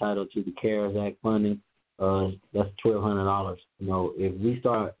are entitled to the CARES Act funding. That's $1,200. You know,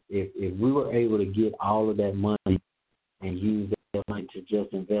 if we were able to get all of that money and use that money to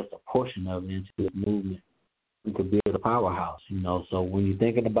just invest a portion of it into this movement, we could build a powerhouse. You know, so when you're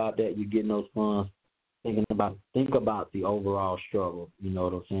thinking about that, you're getting those funds. Think about the overall struggle. You know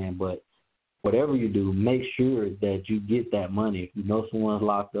what I'm saying? But whatever you do, make sure that you get that money. If you know someone's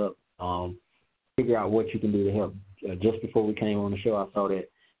locked up, figure out what you can do to help. Just before we came on the show, I saw that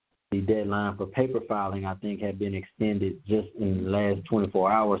the deadline for paper filing, I think, had been extended just in the last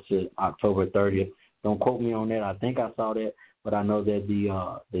 24 hours to October 30th. Don't quote me on that. I think I saw that, but I know that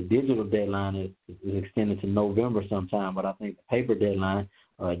the digital deadline is extended to November sometime, but I think the paper deadline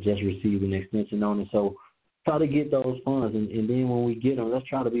just received an extension on it. So try to get those funds, and then when we get them, let's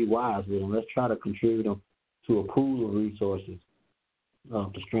try to be wise with them. Let's try to contribute them to a pool of resources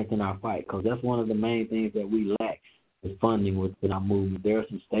to strengthen our fight, because that's one of the main things that we lack is funding within our movement. There are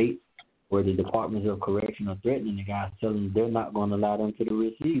some states where the departments of correction are threatening the guys, telling them they're not going to allow them to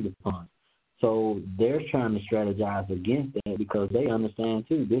receive the funds. So they're trying to strategize against that, because they understand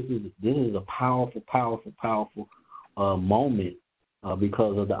too this is a powerful moment.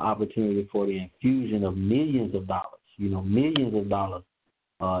 Because of the opportunity for the infusion of millions of dollars. You know, millions of dollars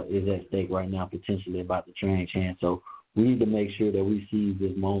is at stake right now, potentially about to change hands. So we need to make sure that we seize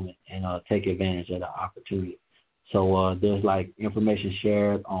this moment and take advantage of the opportunity. So there's like information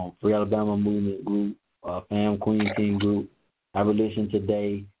shared on Free Alabama Movement Group, Fam Queen Team Group, Abolition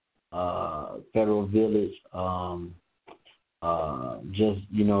Today, Federal Village. Just,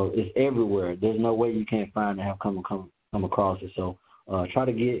 you know, it's everywhere. There's no way you can't find it, have come across it. So try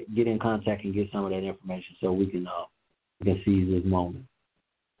to get in contact and get some of that information so we can seize this moment.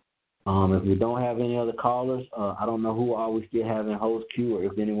 If we don't have any other callers, I don't know who all we still have in host queue, or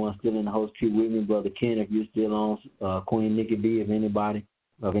if anyone's still in the host queue with me, Brother Ken, if you're still on, Queen Nikki B, if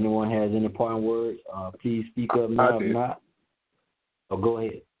anyone has any parting words, please speak up now. If not, go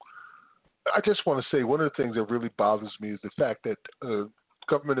ahead. I just want to say one of the things that really bothers me is the fact that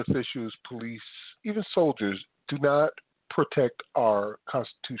government officials, police, even soldiers do not protect our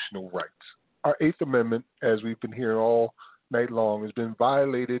constitutional rights. Our Eighth Amendment, as we've been hearing all night long, has been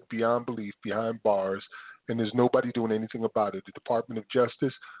violated beyond belief, behind bars, and there's nobody doing anything about it. The Department of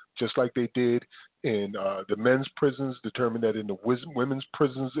Justice, just like they did in the men's prisons, determined that in the women's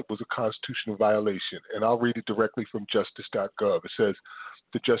prisons it was a constitutional violation. And I'll read it directly from justice.gov. It says,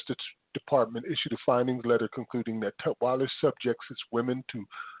 the Justice Department issued a findings letter concluding that Tutwiler subjects its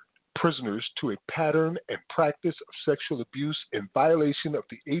prisoners to a pattern and practice of sexual abuse in violation of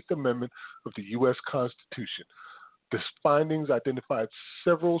the Eighth Amendment of the U.S. Constitution. The findings identified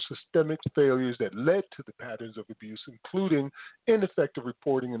several systemic failures that led to the patterns of abuse, including ineffective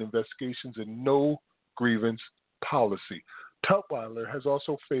reporting and investigations and no grievance policy. Tutwiler has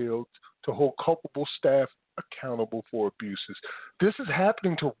also failed to hold culpable staff accountable for abuses. This is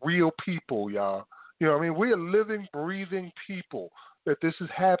happening to real people, y'all. You know what I mean? We are living, breathing people. that this is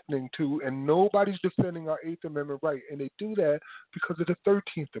happening to, and nobody's defending our Eighth Amendment right. And they do that because of the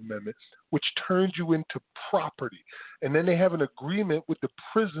 13th Amendment, which turns you into property. And then they have an agreement with the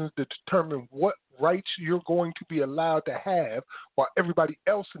prisons to determine what rights you're going to be allowed to have while everybody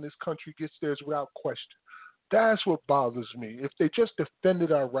else in this country gets theirs without question. That's what bothers me. If they just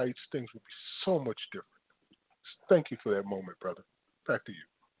defended our rights, things would be so much different. Thank you for that moment, brother. Back to you.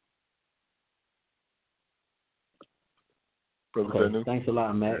 Brother Okay. Thanks a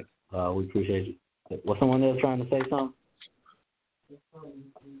lot, Matt. We appreciate you. Was someone else trying to say something?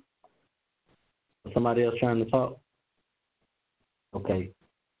 Was somebody else trying to talk? Okay.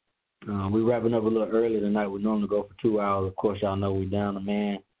 We're wrapping up a little early tonight. We normally go for 2 hours. Of course, y'all know we're down a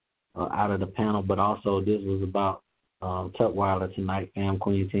man out of the panel, but also this was about Tutwiler tonight, Fam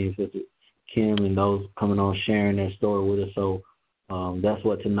Queen Team, Sister Kim, and those coming on sharing their story with us. So that's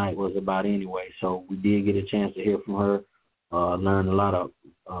what tonight was about anyway. So we did get a chance to hear from her, learn a lot of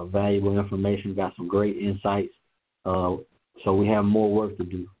valuable information, got some great insights. So we have more work to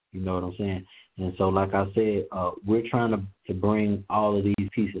do, you know what I'm saying? And so, like I said, we're trying to bring all of these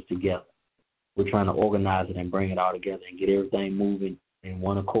pieces together. We're trying to organize it and bring it all together and get everything moving in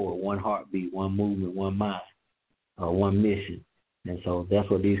one accord, one heartbeat, one movement, one mind, one mission. And so that's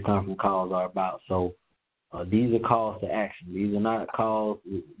what these conference calls are about. So these are calls to action. These are not calls,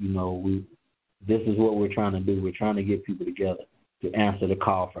 this is what we're trying to do. We're trying to get people together to answer the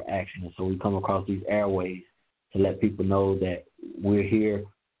call for action. And so we come across these airways to let people know that we're here.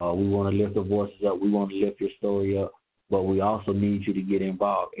 We want to lift our voices up. We want to lift your story up. But we also need you to get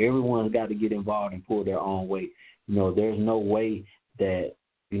involved. Everyone's got to get involved and pull their own weight. There's no way that,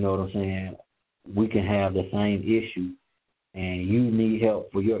 we can have the same issue and you need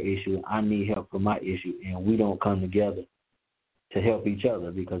help for your issue and I need help for my issue, and we don't come together to help each other,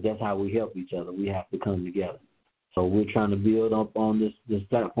 because that's how we help each other. We have to come together. So we're trying to build up on this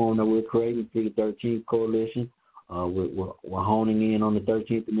platform that we're creating through the 13th Coalition. We're honing in on the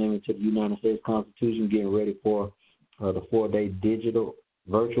 13th Amendment to the United States Constitution, getting ready for the 4-day digital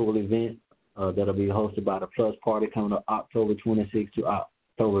virtual event that'll be hosted by the Plus Party coming up October 26th to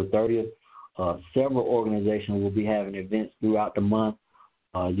October 30th. Several organizations will be having events throughout the month.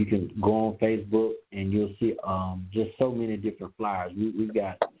 You can go on Facebook and you'll see just so many different flyers. We've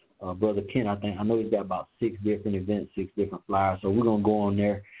got Brother Ken, I know he's got about 6 different events, 6 different flyers. So we're going to go on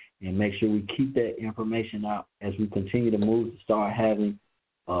there and make sure we keep that information out as we continue to move to start having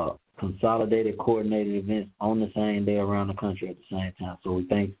consolidated, coordinated events on the same day around the country at the same time. So we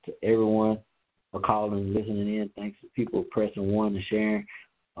thank to everyone for calling and listening in. Thanks to people pressing 1 and sharing.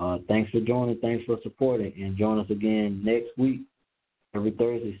 Thanks for joining. Thanks for supporting. And join us again next week, every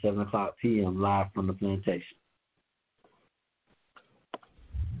Thursday, 7 o'clock p.m., live from the Plantation.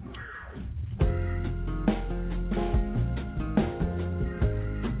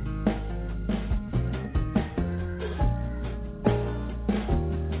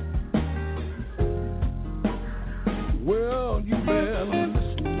 Well, you better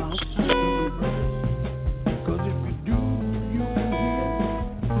listen now, because if you do, you can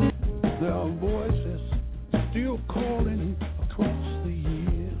hear there are voices still calling across the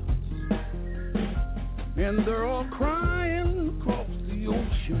years, and they're all crying across the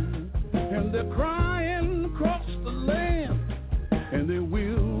ocean, and they're crying across the land, and they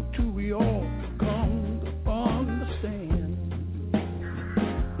will till we all come to understand.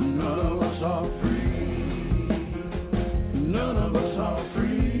 None of us are free. None of us are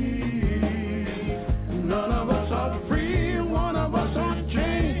free. None of us are free. One of us on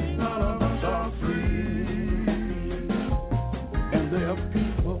chains. None of us are free. And there are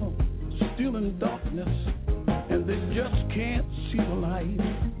people still in darkness, and they just can't see the light.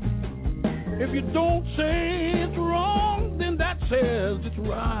 If you don't say it's wrong, then that says it's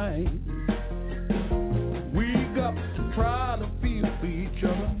right. We got to try to feel for each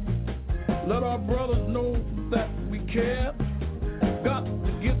other. Let our brothers know that we care. Got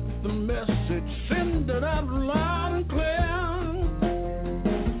to get the message, send it out loud and clear.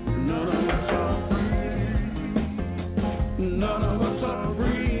 None of us are free. None of us are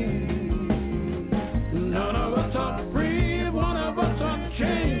free. None of us are free. One of us are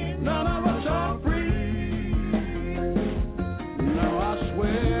chained. None of us are free. Now I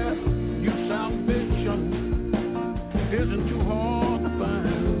swear your salvation isn't too hard to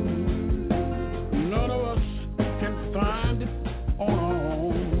find. None of us can find it on our own.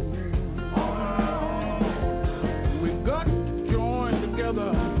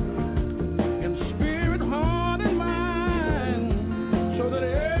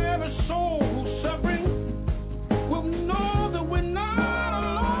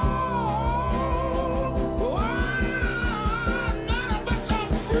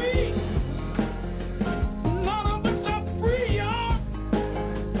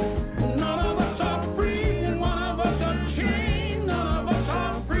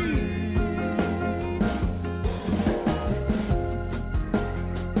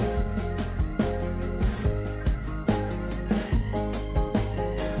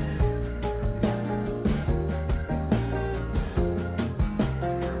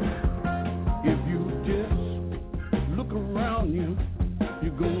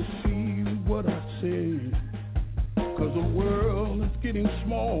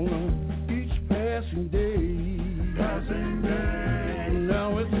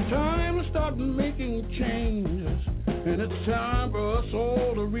 Time to start making changes, and it's time for us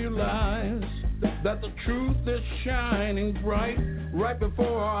all to realize that the truth is shining bright right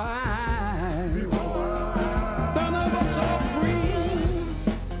before our eyes. None of us are free.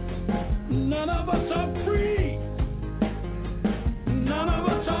 None of us are free. None of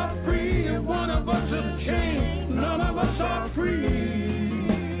us are free. If one of us is chained, none of us are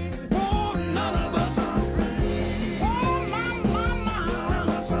free. Oh, none of us are free. Oh, my, my, my. None of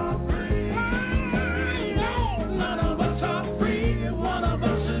us are free. No, none of us are free. If one of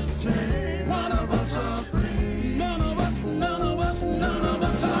us is chained, one of us are free. None of us, none of us, none of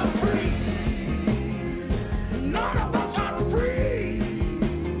us are free. None of us are free.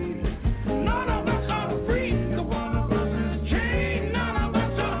 None of us are free. The one of us is chained. None of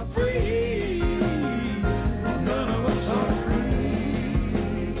us are free. None of us are free.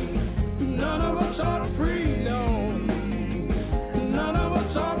 None of us are free. No. None of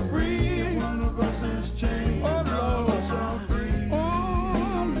us are free. One of us is chained. Oh Lord. Oh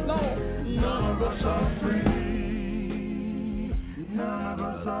Lord. None of us are free. None of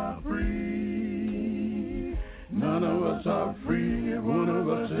us are free. None of us are free.